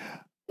second,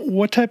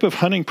 what type of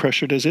hunting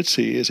pressure does it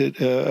see? Is it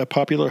a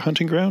popular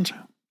hunting grounds?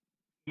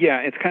 Yeah,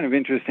 it's kind of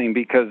interesting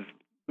because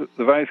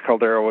the Valles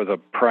Caldera was a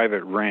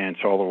private ranch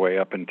all the way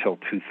up until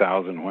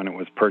 2000, when it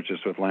was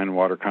purchased with land and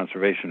water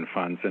conservation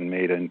funds and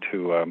made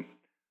into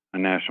a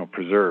national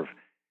preserve.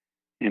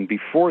 And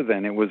before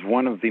then, it was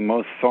one of the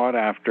most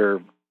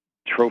sought-after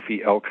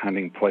trophy elk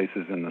hunting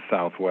places in the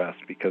Southwest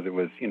because it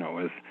was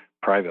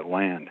private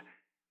land.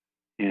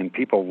 And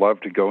people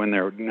loved to go in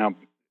there. Now,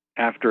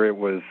 after it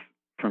was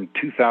from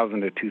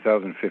 2000 to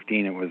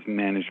 2015, it was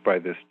managed by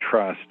this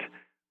trust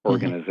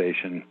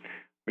organization,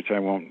 which I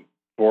won't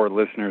bore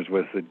listeners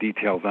with the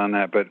details on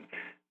that, but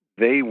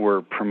they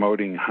were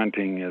promoting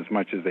hunting as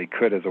much as they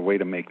could as a way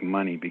to make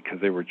money because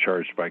they were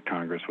charged by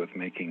Congress with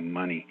making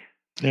money.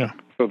 Yeah.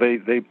 So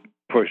they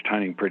pushed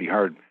hunting pretty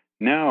hard.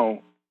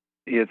 Now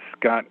it's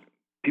got,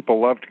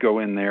 people love to go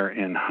in there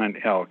and hunt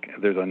elk.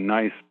 There's a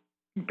nice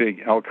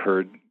big elk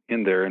herd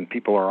in there, and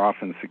people are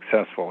often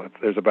successful.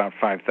 There's about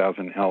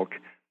 5,000 elk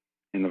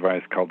in the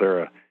Valles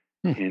Caldera,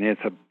 and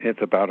it's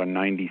about a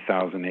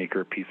 90,000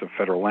 acre piece of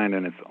federal land,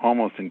 and it's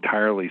almost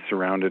entirely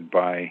surrounded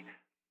by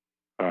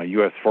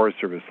U.S. Forest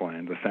Service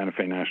land, the Santa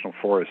Fe National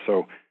Forest.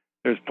 So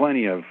there's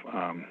plenty of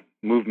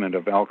movement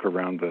of elk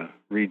around the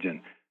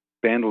region.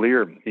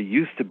 Bandelier, it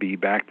used to be,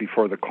 back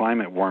before the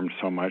climate warmed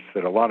so much,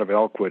 that a lot of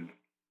elk would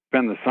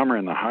spend the summer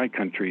in the high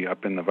country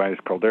up in the Valles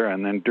Caldera,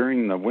 and then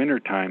during the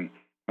wintertime,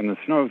 when the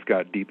snows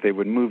got deep, they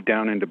would move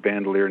down into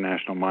Bandelier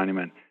National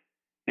Monument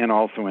and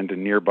also into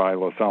nearby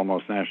Los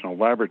Alamos National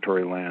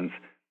Laboratory lands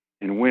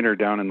and winter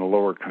down in the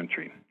lower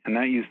country. And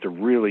that used to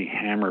really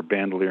hammer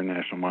Bandelier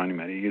National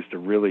Monument. It used to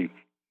really,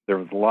 there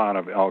was a lot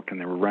of elk,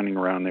 and they were running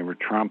around. They were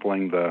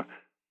trampling the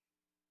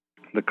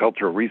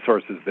cultural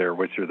resources there,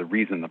 which are the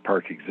reason the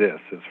park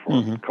exists, is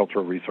for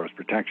cultural resource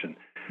protection.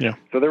 Yeah.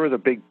 So there was a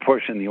big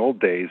push in the old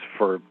days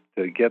to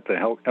get the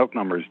elk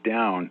numbers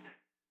down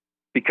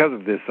because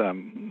of this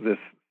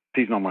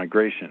seasonal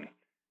migration.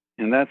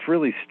 And that's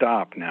really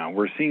stopped now.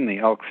 We're seeing the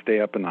elk stay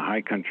up in the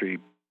high country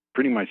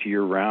pretty much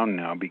year-round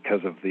now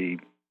because of the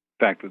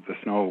fact that the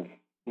snow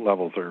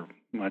levels are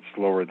much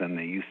lower than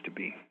they used to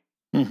be.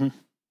 Mm-hmm.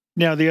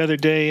 Now, the other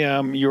day,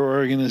 your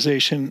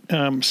organization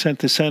sent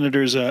the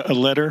senators a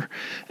letter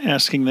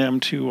asking them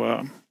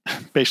to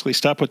basically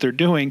stop what they're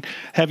doing.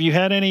 Have you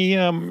had any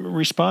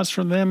response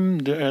from them?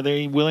 Are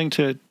they willing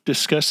to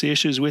discuss the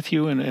issues with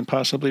you and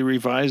possibly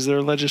revise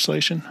their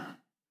legislation?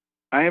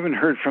 I haven't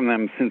heard from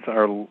them since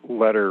our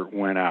letter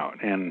went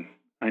out, and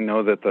I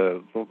know that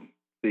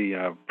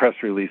the press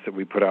release that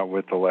we put out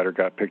with the letter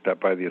got picked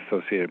up by the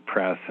Associated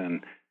Press,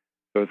 and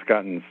so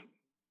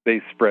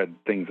they spread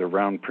things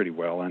around pretty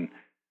well. And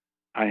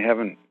I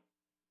haven't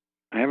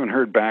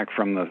heard back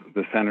from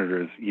the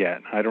senators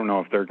yet. I don't know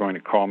if they're going to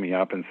call me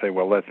up and say,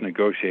 "Well, let's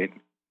negotiate."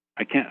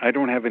 I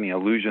don't have any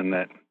illusion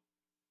that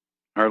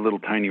our little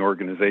tiny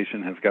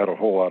organization has got a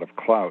whole lot of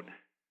clout.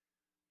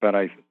 But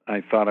I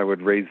thought I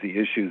would raise the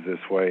issues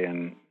this way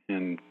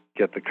and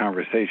get the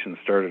conversation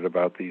started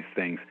about these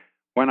things.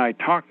 When I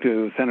talked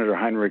to Senator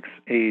Heinrich's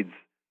aides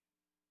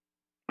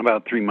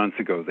about 3 months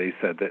ago, they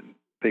said that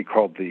they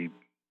called the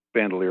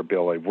Bandelier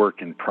bill a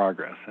work in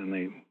progress, and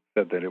they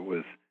said that it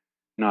was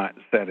not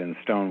set in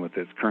stone with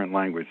its current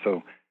language.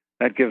 So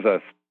that gives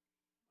us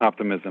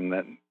optimism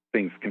that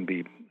things can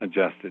be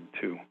adjusted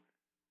to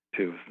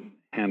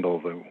handle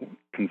the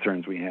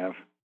concerns we have.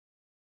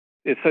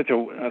 It's such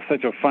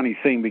a funny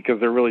thing because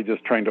they're really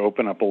just trying to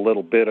open up a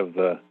little bit of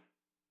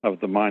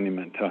the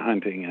monument to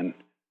hunting,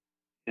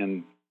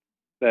 and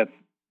that's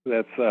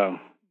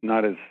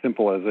not as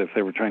simple as if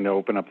they were trying to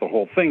open up the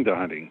whole thing to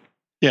hunting.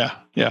 Yeah.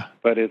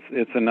 But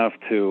it's enough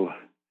to,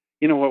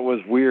 what was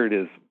weird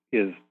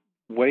is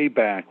way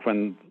back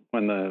when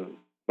the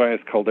Valles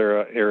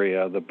Caldera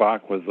area, the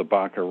Baca was the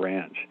Baca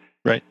Ranch.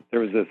 Right. There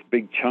was this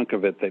big chunk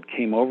of it that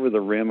came over the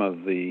rim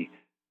of the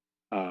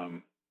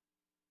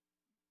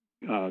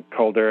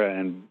caldera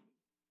and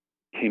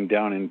came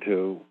down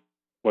into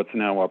what's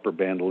now Upper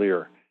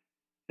Bandelier.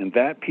 And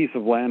that piece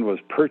of land was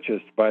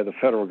purchased by the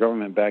federal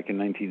government back in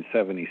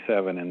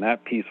 1977, and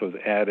that piece was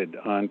added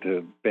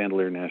onto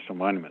Bandelier National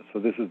Monument. So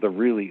this is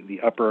the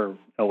upper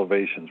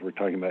elevations. We're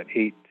talking about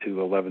 8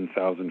 to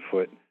 11,000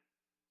 foot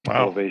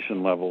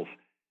elevation levels.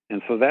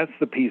 And so that's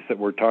the piece that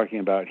we're talking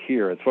about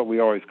here. It's what we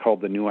always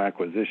called the new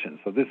acquisition.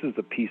 So this is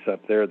the piece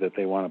up there that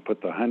they want to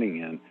put the hunting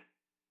in,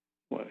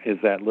 is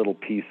that little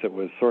piece that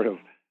was sort of,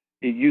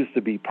 it used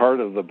to be part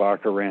of the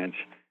Baca Ranch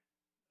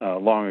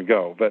long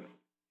ago. But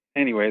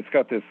anyway, it's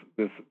got this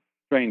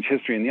strange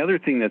history. And the other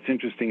thing that's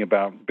interesting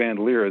about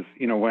Bandelier is,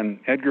 when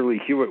Edgar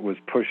Lee Hewitt was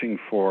pushing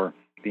for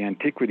the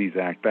Antiquities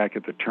Act back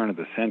at the turn of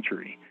the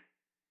century,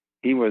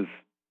 he was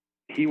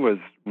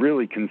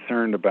really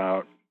concerned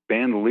about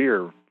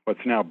Bandelier,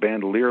 what's now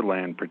Bandelier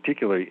land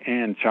particularly,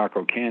 and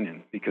Chaco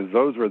Canyon, because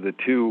those were the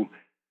two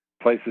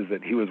places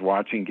that he was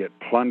watching get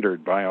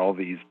plundered by all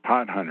these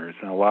pot hunters,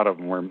 and a lot of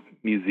them were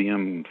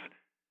museums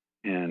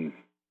and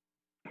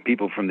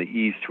people from the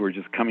east who were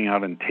just coming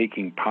out and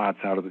taking pots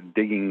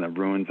digging the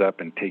ruins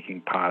up and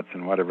taking pots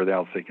and whatever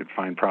else they could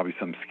find, probably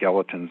some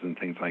skeletons and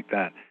things like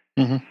that.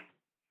 Mm-hmm.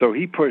 So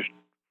he pushed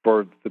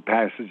for the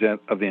passage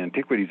of the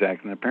Antiquities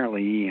Act, and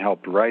apparently he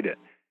helped write it.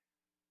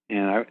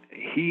 And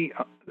he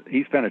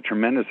spent a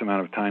tremendous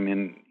amount of time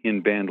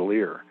in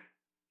Bandelier,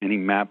 and he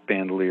mapped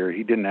Bandelier.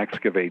 He didn't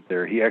excavate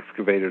there. He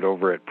excavated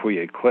over at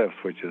Pouillet Cliffs,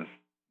 which is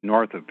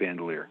north of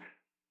Bandelier.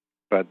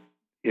 But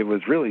it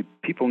was really,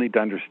 people need to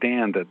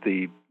understand that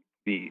the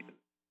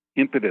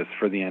impetus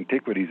for the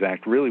Antiquities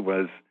Act really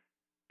was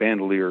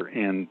Bandelier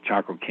and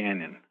Chaco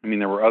Canyon. I mean,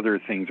 there were other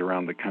things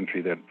around the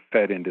country that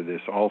fed into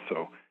this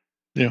also.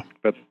 Yeah.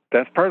 But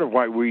that's part of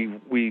why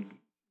we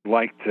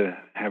like to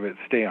have it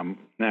stay a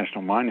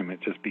national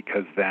monument, just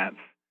because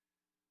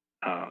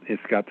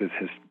it's got this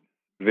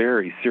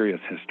very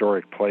serious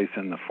historic place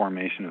in the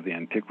formation of the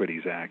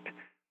Antiquities Act.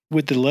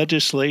 Would the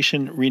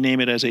legislation rename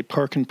it as a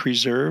park and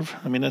preserve?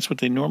 I mean, that's what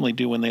they normally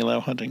do when they allow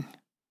hunting.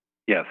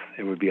 Yes,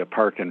 it would be a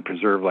park and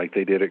preserve like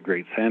they did at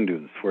Great Sand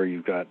Dunes, where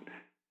you've got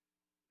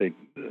the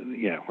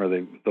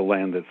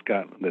land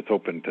that's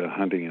open to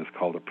hunting is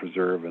called a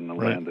preserve, and the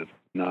land that's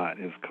not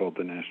is called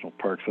the national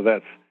park. So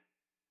that's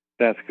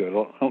good.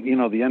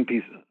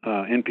 The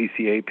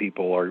NPCA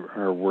people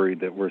are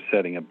worried that we're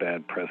setting a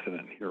bad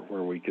precedent here,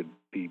 where we could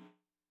be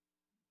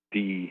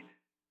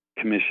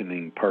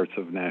decommissioning parts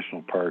of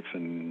national parks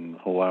and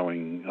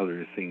allowing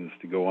other things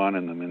to go on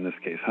in them, in this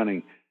case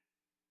hunting,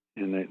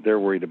 and they're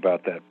worried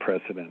about that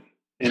precedent.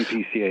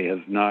 NPCA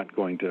is not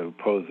going to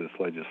oppose this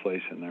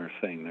legislation. They're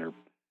saying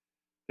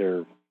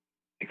they're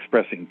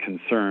expressing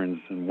concerns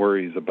and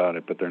worries about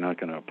it, but they're not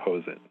going to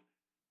oppose it.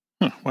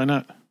 Why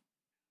not?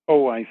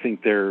 Oh, I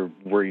think they're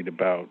worried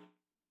about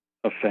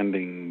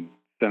offending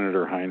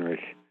Senator Heinrich.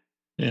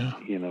 Yeah.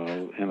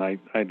 And I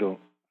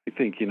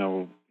think,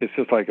 it's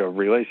just like a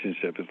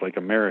relationship. It's like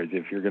a marriage.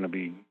 If you're going to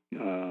be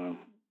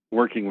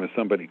working with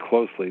somebody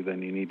closely,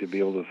 then you need to be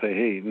able to say,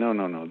 hey,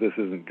 no, this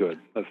isn't good.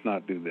 Let's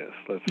not do this.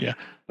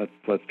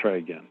 Let's try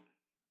again.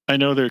 I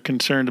know they're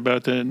concerned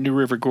about the New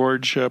River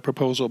Gorge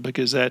proposal,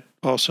 because that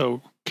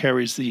also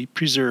carries the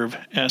preserve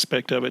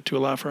aspect of it to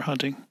allow for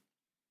hunting.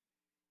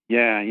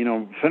 Yeah,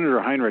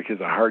 Senator Heinrich is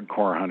a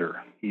hardcore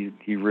hunter.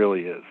 He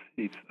really is.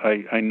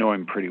 I know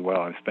him pretty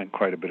well. I've spent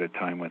quite a bit of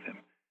time with him,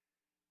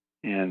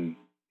 and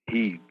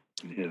he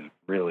is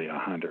really a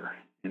hunter.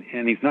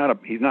 And he's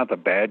not the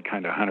bad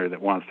kind of hunter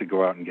that wants to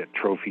go out and get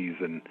trophies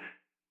and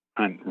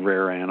hunt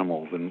rare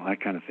animals and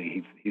that kind of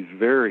thing. He's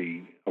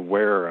very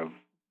aware of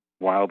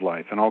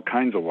wildlife and all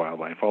kinds of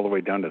wildlife, all the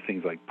way down to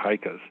things like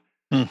pikas.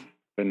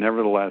 But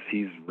nevertheless,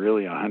 he's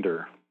really a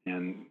hunter,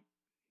 and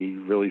he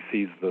really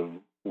sees the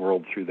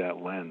world through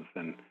that lens.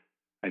 And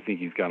I think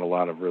he's got a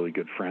lot of really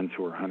good friends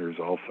who are hunters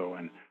also.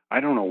 And I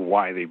don't know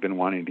why they've been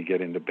wanting to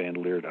get into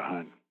Bandelier to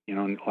hunt.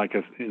 Like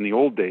in the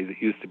old days, it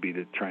used to be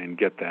to try and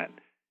get that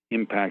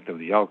impact of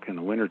the elk in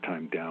the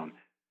wintertime down.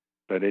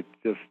 But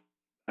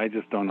I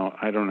just don't know.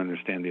 I don't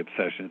understand the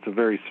obsession. It's a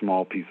very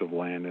small piece of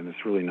land, and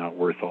it's really not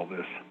worth all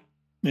this.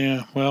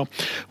 Yeah, well,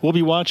 we'll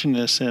be watching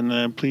this,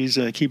 and please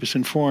keep us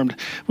informed.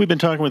 We've been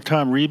talking with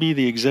Tom Reby,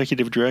 the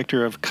Executive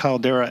Director of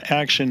Caldera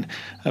Action,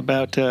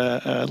 about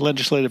a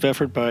legislative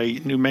effort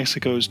by New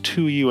Mexico's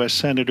 2 U.S.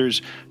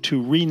 senators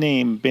to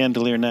rename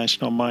Bandelier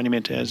National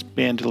Monument as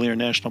Bandelier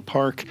National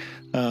Park,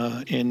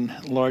 in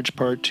large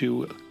part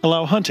to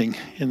allow hunting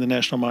in the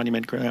National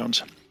Monument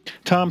grounds.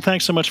 Tom,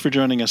 thanks so much for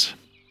joining us.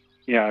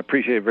 Yeah, I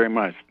appreciate it very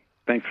much.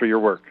 Thanks for your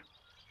work.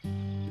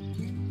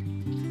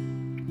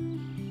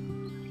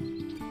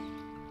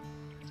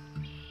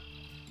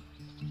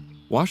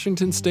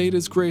 Washington State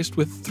is graced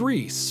with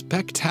 3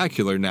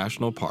 spectacular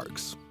national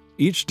parks,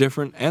 each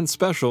different and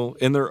special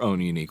in their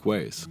own unique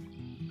ways.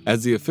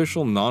 As the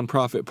official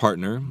nonprofit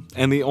partner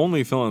and the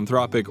only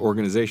philanthropic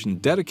organization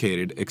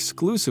dedicated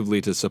exclusively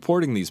to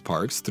supporting these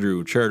parks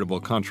through charitable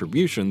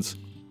contributions,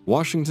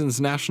 Washington's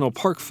National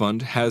Park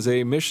Fund has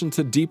a mission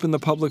to deepen the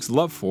public's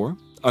love for,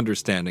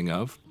 understanding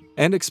of,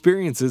 and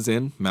experiences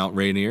in Mount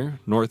Rainier,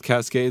 North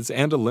Cascades,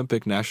 and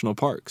Olympic National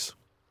Parks.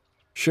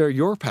 Share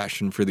your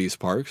passion for these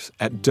parks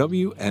at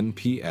WNPF.org.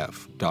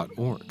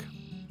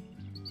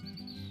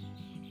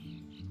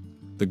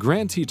 The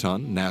Grand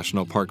Teton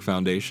National Park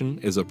Foundation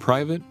is a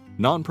private,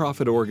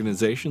 nonprofit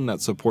organization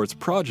that supports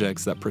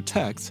projects that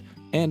protect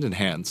and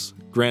enhance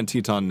Grand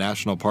Teton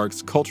National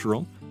Park's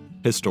cultural,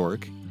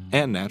 historic,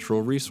 and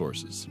natural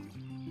resources.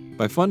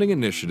 By funding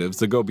initiatives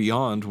that go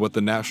beyond what the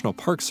National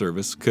Park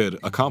Service could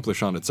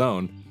accomplish on its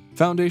own,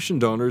 Foundation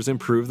donors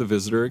improve the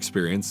visitor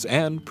experience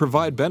and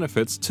provide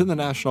benefits to the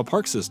national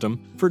park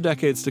system for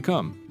decades to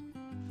come.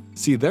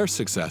 See their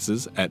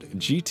successes at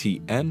gtnpf.org.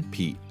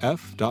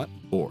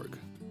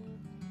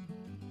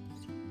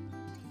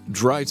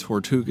 Dry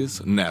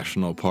Tortugas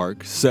National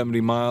Park, 70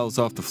 miles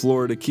off the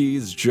Florida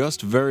Keys,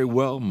 just very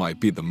well might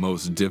be the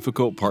most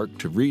difficult park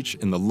to reach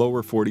in the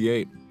lower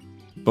 48.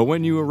 But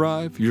when you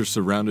arrive, you're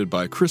surrounded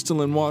by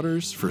crystalline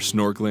waters for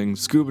snorkeling,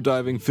 scuba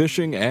diving,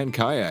 fishing, and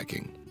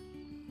kayaking.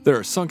 There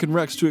are sunken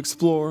wrecks to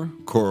explore,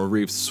 coral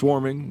reefs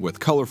swarming with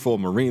colorful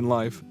marine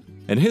life,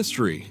 and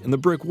history in the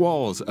brick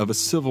walls of a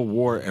Civil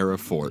War-era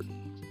fort.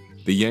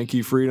 The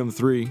Yankee Freedom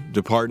 3,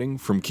 departing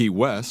from Key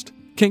West,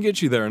 can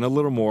get you there in a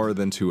little more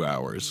than 2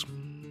 hours.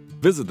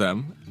 Visit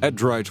them at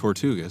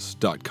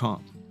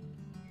drytortugas.com.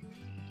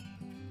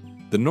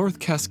 The North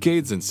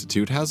Cascades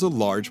Institute has a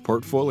large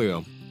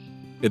portfolio.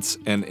 It's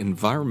an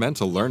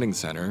environmental learning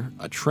center,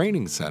 a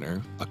training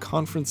center, a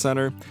conference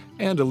center,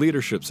 and a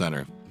leadership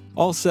center,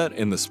 all set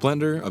in the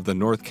splendor of the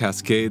North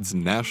Cascades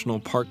National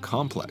Park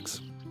Complex.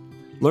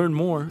 Learn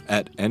more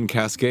at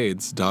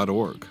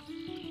ncascades.org.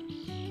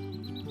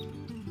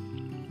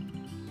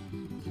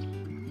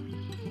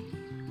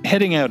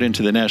 Heading out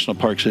into the national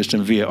park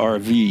system via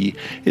RV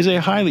is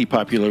a highly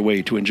popular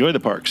way to enjoy the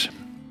parks.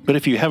 But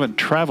if you haven't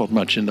traveled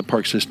much in the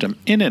park system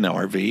in an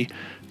RV,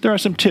 there are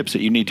some tips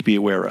that you need to be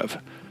aware of.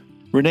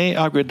 Renee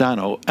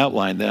Agredano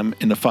outlined them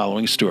in the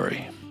following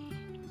story.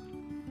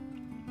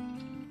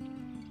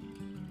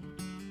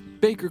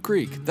 Baker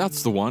Creek,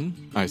 that's the one,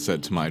 I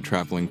said to my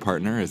traveling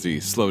partner as he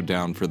slowed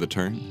down for the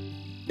turn.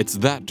 It's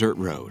that dirt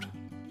road.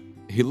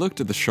 He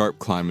looked at the sharp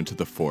climb into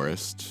the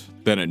forest,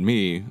 then at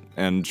me,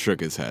 and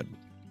shook his head.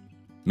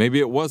 Maybe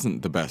it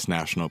wasn't the best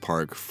national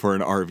park for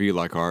an RV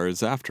like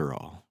ours after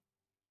all.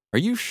 Are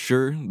you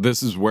sure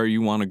this is where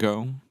you want to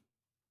go?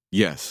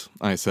 Yes,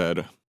 I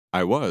said.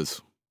 I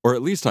was. Or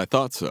at least I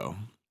thought so.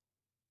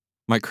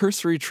 My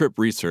cursory trip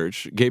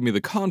research gave me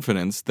the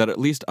confidence that at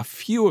least a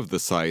few of the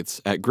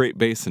sites at Great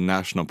Basin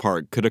National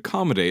Park could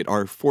accommodate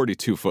our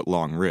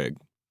 42-foot-long rig.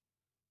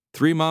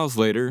 3 miles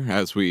later,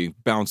 as we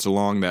bounced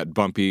along that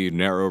bumpy,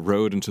 narrow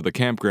road into the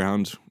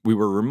campground, we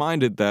were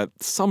reminded that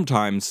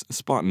sometimes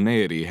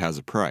spontaneity has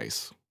a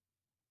price.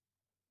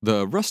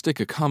 The rustic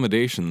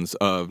accommodations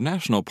of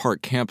national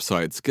park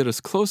campsites get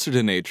us closer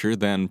to nature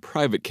than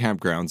private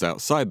campgrounds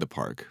outside the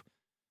park.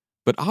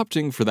 But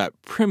opting for that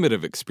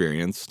primitive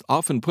experience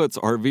often puts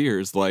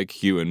RVers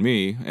like you and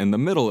me in the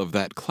middle of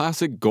that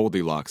classic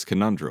Goldilocks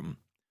conundrum.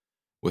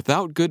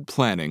 Without good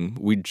planning,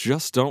 we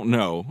just don't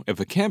know if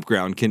a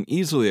campground can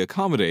easily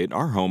accommodate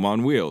our home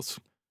on wheels.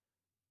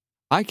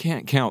 I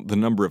can't count the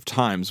number of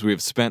times we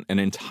have spent an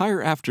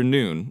entire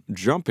afternoon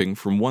jumping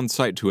from one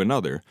site to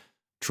another,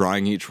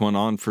 trying each one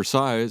on for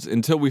size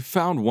until we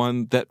found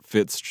one that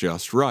fits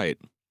just right,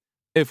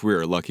 if we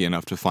are lucky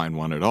enough to find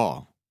one at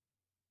all.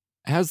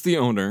 As the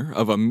owner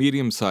of a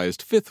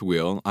medium-sized fifth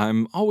wheel,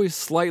 I'm always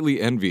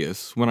slightly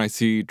envious when I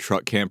see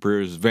truck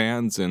campers,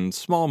 vans, and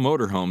small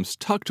motorhomes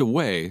tucked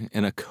away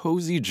in a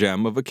cozy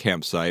gem of a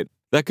campsite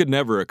that could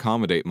never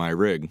accommodate my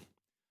rig.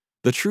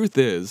 The truth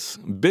is,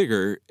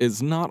 bigger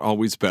is not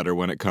always better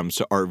when it comes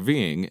to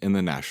RVing in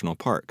the national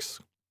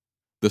parks.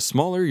 The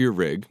smaller your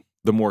rig,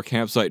 the more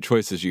campsite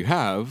choices you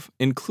have,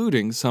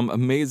 including some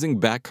amazing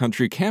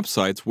backcountry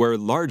campsites where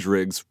large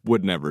rigs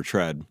would never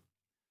tread.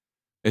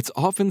 It's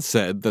often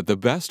said that the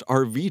best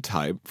RV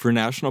type for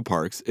national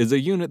parks is a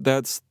unit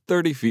that's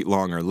 30 feet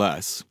long or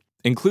less,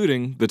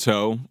 including the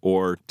tow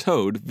or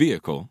towed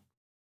vehicle.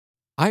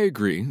 I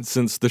agree,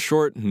 since the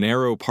short,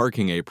 narrow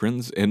parking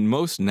aprons in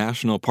most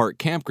national park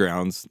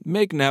campgrounds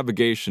make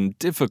navigation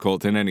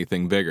difficult in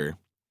anything bigger.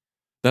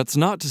 That's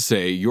not to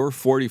say your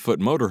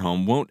 40-foot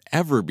motorhome won't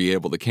ever be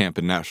able to camp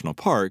in national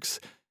parks,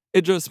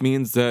 it just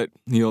means that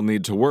you'll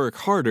need to work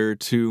harder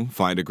to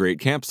find a great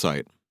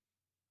campsite.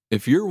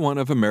 If you're one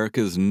of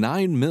America's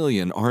 9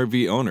 million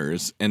RV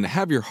owners and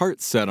have your heart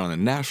set on a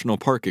national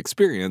park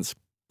experience,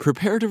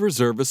 prepare to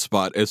reserve a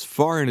spot as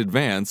far in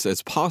advance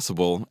as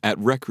possible at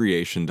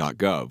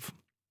recreation.gov.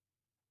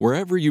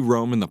 Wherever you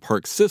roam in the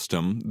park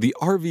system, the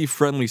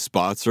RV-friendly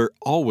spots are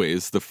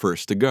always the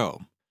first to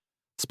go.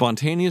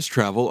 Spontaneous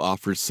travel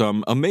offers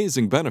some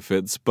amazing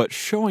benefits, but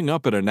showing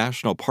up at a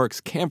national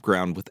park's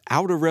campground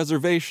without a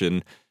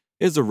reservation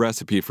is a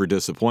recipe for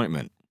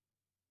disappointment.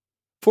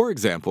 For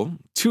example,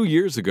 2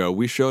 years ago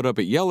we showed up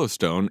at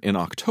Yellowstone in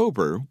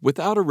October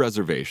without a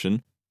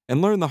reservation and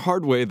learned the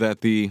hard way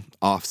that the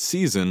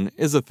off-season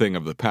is a thing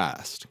of the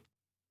past.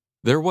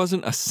 There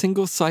wasn't a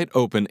single site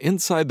open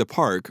inside the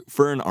park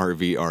for an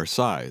RV our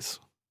size.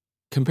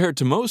 Compared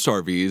to most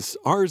RVs,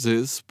 ours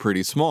is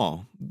pretty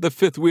small. The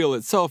fifth wheel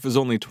itself is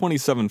only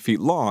 27 feet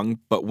long,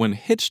 but when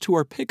hitched to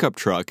our pickup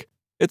truck,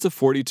 it's a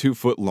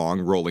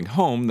 42-foot-long rolling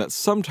home that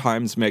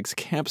sometimes makes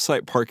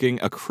campsite parking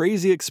a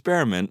crazy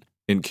experiment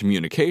in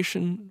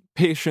communication,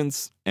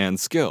 patience, and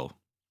skill.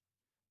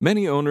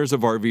 Many owners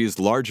of RVs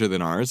larger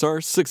than ours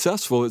are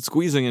successful at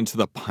squeezing into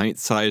the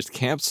pint-sized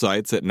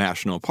campsites at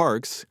national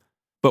parks,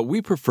 but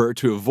we prefer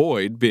to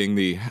avoid being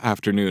the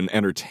afternoon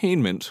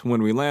entertainment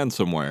when we land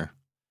somewhere.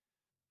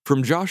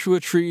 From Joshua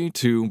Tree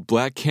to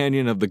Black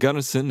Canyon of the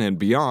Gunnison and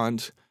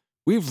beyond,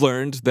 we've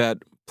learned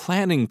that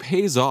planning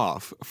pays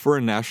off for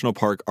a national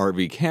park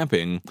RV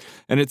camping,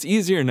 and it's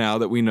easier now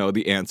that we know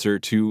the answer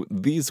to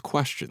these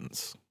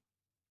questions.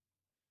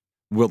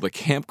 Will the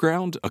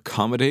campground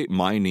accommodate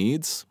my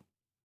needs?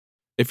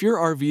 If your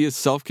RV is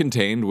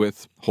self-contained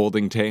with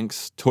holding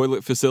tanks,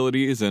 toilet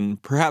facilities,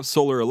 and perhaps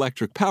solar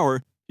electric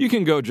power, you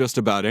can go just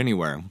about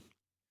anywhere.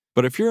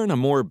 But if you're in a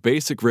more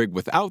basic rig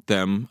without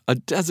them, a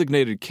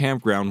designated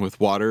campground with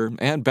water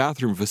and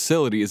bathroom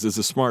facilities is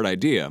a smart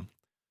idea.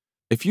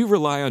 If you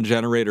rely on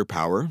generator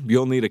power,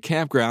 you'll need a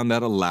campground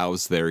that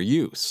allows their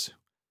use.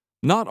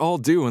 Not all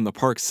do in the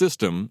park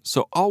system,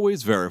 so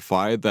always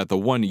verify that the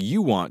one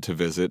you want to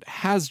visit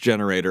has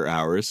generator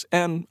hours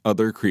and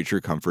other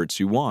creature comforts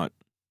you want.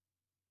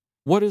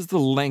 What is the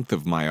length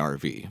of my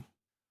RV?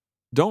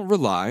 Don't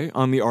rely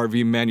on the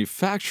RV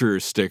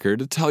manufacturer's sticker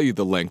to tell you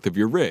the length of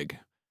your rig.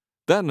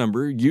 That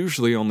number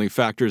usually only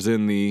factors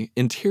in the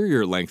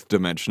interior length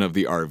dimension of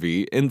the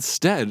RV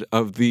instead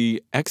of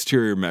the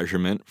exterior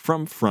measurement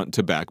from front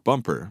to back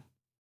bumper.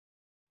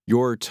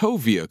 Your tow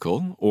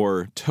vehicle,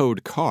 or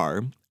towed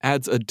car,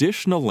 adds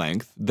additional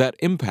length that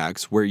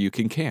impacts where you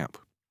can camp.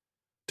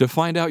 To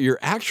find out your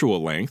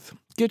actual length,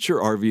 get your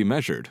RV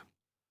measured.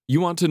 You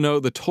want to know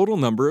the total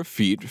number of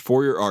feet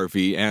for your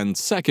RV and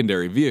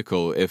secondary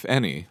vehicle, if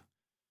any.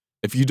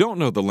 If you don't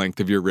know the length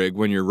of your rig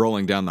when you're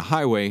rolling down the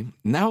highway,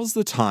 now's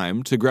the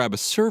time to grab a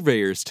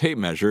surveyor's tape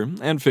measure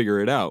and figure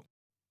it out.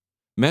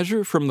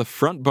 Measure from the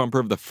front bumper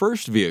of the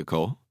first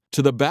vehicle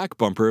to the back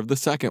bumper of the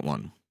second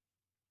one.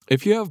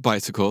 If you have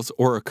bicycles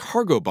or a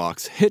cargo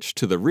box hitched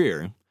to the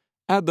rear,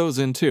 add those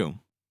in too.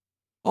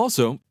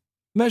 Also,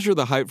 measure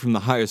the height from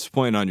the highest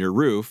point on your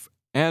roof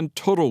and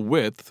total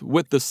width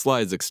with the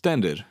slides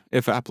extended,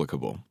 if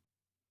applicable.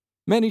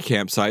 Many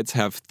campsites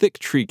have thick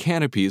tree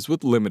canopies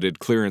with limited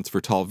clearance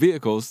for tall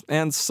vehicles,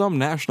 and some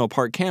national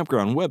park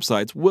campground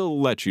websites will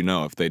let you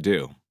know if they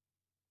do.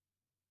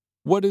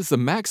 What is the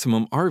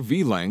maximum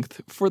RV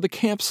length for the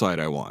campsite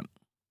I want?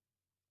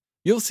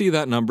 You'll see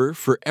that number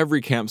for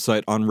every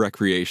campsite on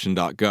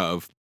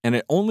recreation.gov, and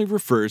it only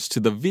refers to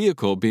the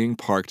vehicle being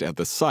parked at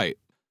the site.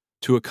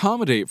 To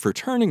accommodate for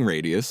turning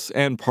radius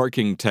and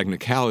parking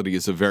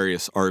technicalities of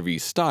various RV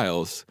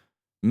styles,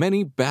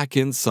 many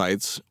back-end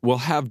sites will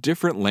have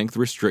different length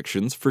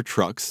restrictions for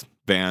trucks,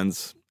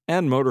 vans,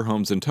 and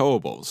motorhomes and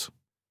towables.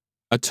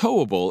 A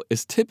towable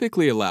is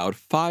typically allowed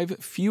 5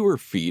 fewer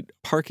feet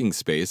parking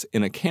space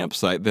in a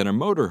campsite than a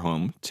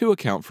motorhome to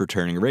account for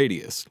turning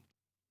radius.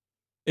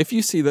 If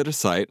you see that a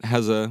site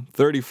has a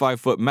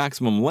 35-foot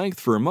maximum length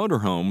for a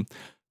motorhome,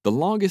 the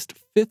longest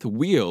fifth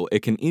wheel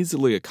it can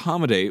easily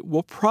accommodate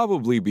will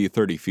probably be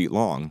 30 feet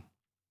long.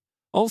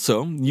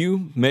 Also,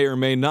 you may or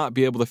may not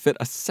be able to fit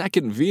a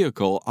second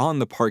vehicle on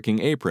the parking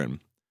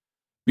apron.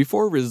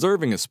 Before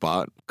reserving a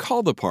spot,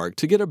 call the park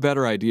to get a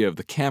better idea of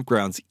the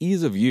campground's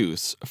ease of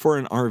use for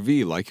an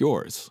RV like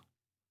yours.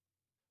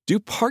 Do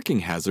parking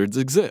hazards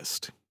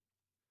exist?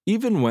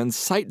 Even when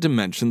site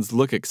dimensions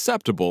look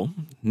acceptable,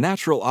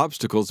 natural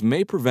obstacles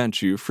may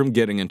prevent you from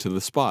getting into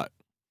the spot.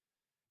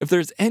 If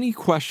there's any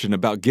question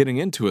about getting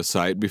into a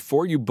site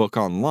before you book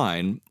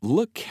online,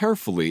 look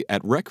carefully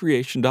at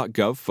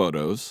recreation.gov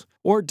photos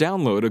or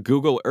download a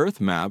Google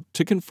Earth map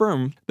to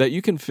confirm that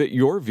you can fit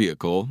your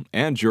vehicle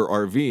and your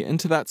RV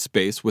into that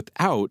space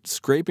without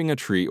scraping a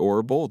tree or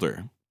a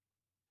boulder.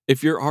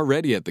 If you're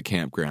already at the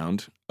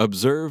campground,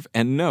 observe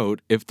and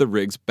note if the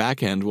rig's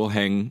back end will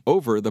hang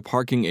over the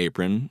parking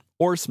apron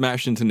or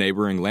smash into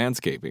neighboring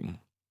landscaping.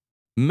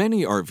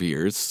 Many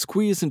RVers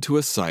squeeze into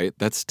a site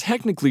that's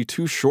technically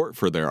too short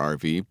for their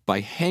RV by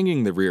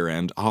hanging the rear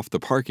end off the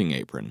parking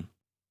apron.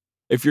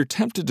 If you're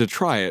tempted to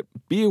try it,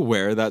 be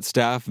aware that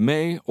staff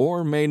may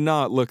or may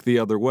not look the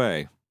other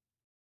way.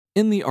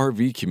 In the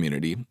RV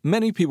community,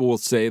 many people will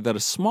say that a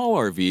small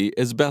RV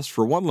is best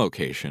for one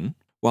location,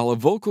 while a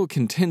vocal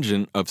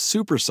contingent of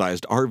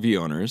supersized RV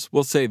owners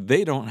will say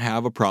they don't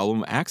have a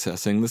problem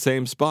accessing the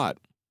same spot.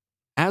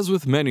 As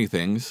with many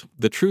things,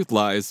 the truth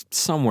lies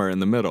somewhere in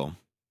the middle.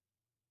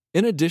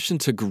 In addition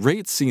to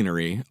great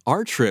scenery,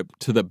 our trip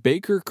to the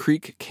Baker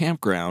Creek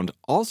Campground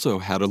also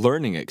had a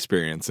learning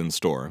experience in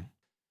store.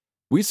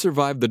 We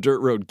survived the dirt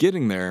road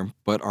getting there,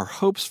 but our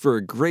hopes for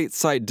a great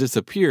sight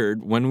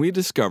disappeared when we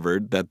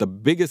discovered that the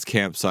biggest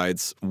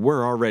campsites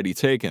were already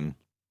taken.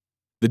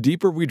 The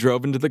deeper we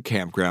drove into the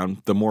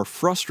campground, the more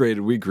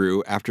frustrated we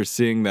grew after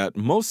seeing that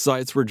most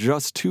sites were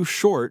just too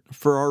short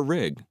for our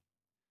rig.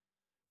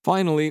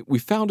 Finally, we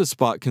found a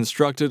spot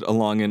constructed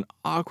along an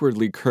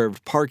awkwardly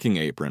curved parking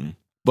apron,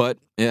 but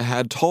it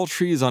had tall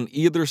trees on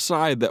either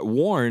side that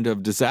warned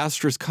of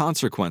disastrous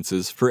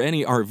consequences for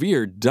any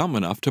RVer dumb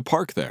enough to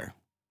park there.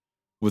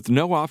 With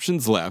no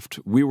options left,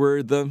 we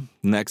were the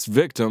next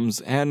victims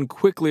and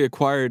quickly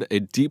acquired a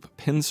deep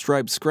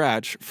pinstripe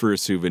scratch for a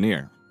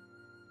souvenir.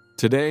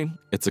 Today,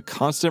 it's a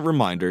constant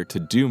reminder to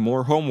do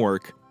more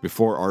homework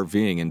before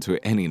RVing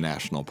into any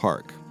national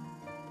park.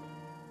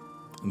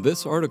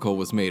 This article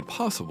was made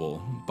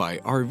possible by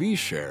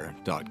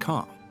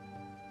RVshare.com.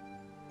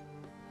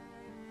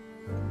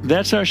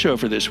 That's our show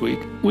for this week.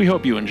 We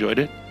hope you enjoyed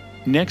it.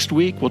 Next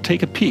week, we'll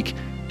take a peek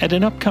at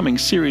an upcoming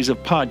series of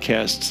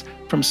podcasts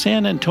from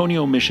San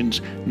Antonio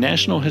Mission's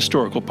National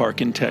Historical Park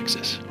in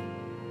Texas.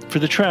 For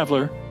The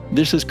Traveler,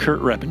 this is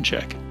Kurt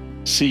Repenchek.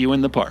 See you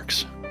in the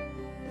parks.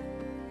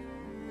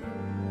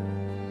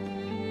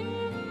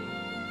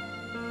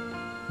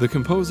 The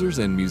composers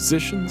and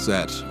musicians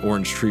at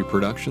Orange Tree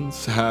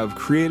Productions have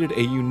created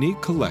a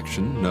unique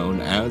collection known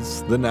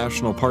as the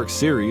National Park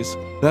Series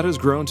that has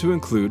grown to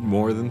include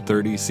more than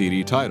 30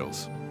 CD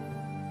titles.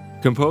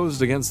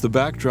 Composed against the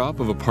backdrop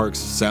of a park's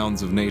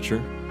sounds of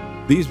nature,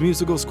 these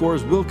musical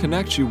scores will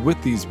connect you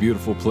with these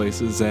beautiful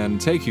places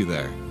and take you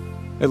there,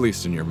 at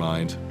least in your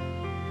mind.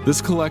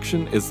 This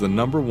collection is the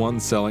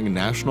 #1 selling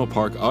national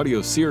park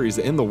audio series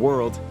in the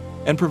world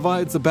and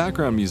provides the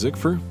background music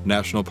for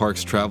National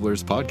Parks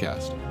Travelers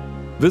podcast.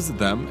 Visit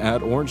them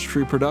at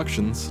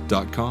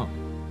orangetreeproductions.com.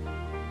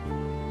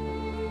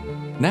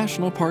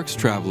 National Parks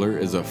Traveler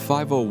is a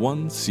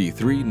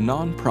 501c3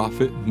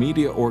 nonprofit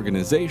media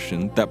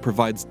organization that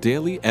provides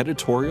daily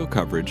editorial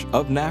coverage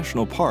of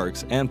national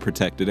parks and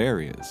protected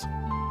areas.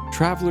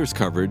 Traveler's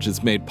coverage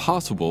is made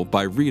possible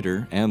by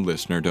reader and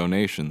listener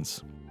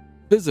donations.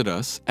 Visit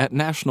us at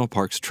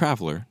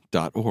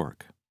nationalparkstraveler.org.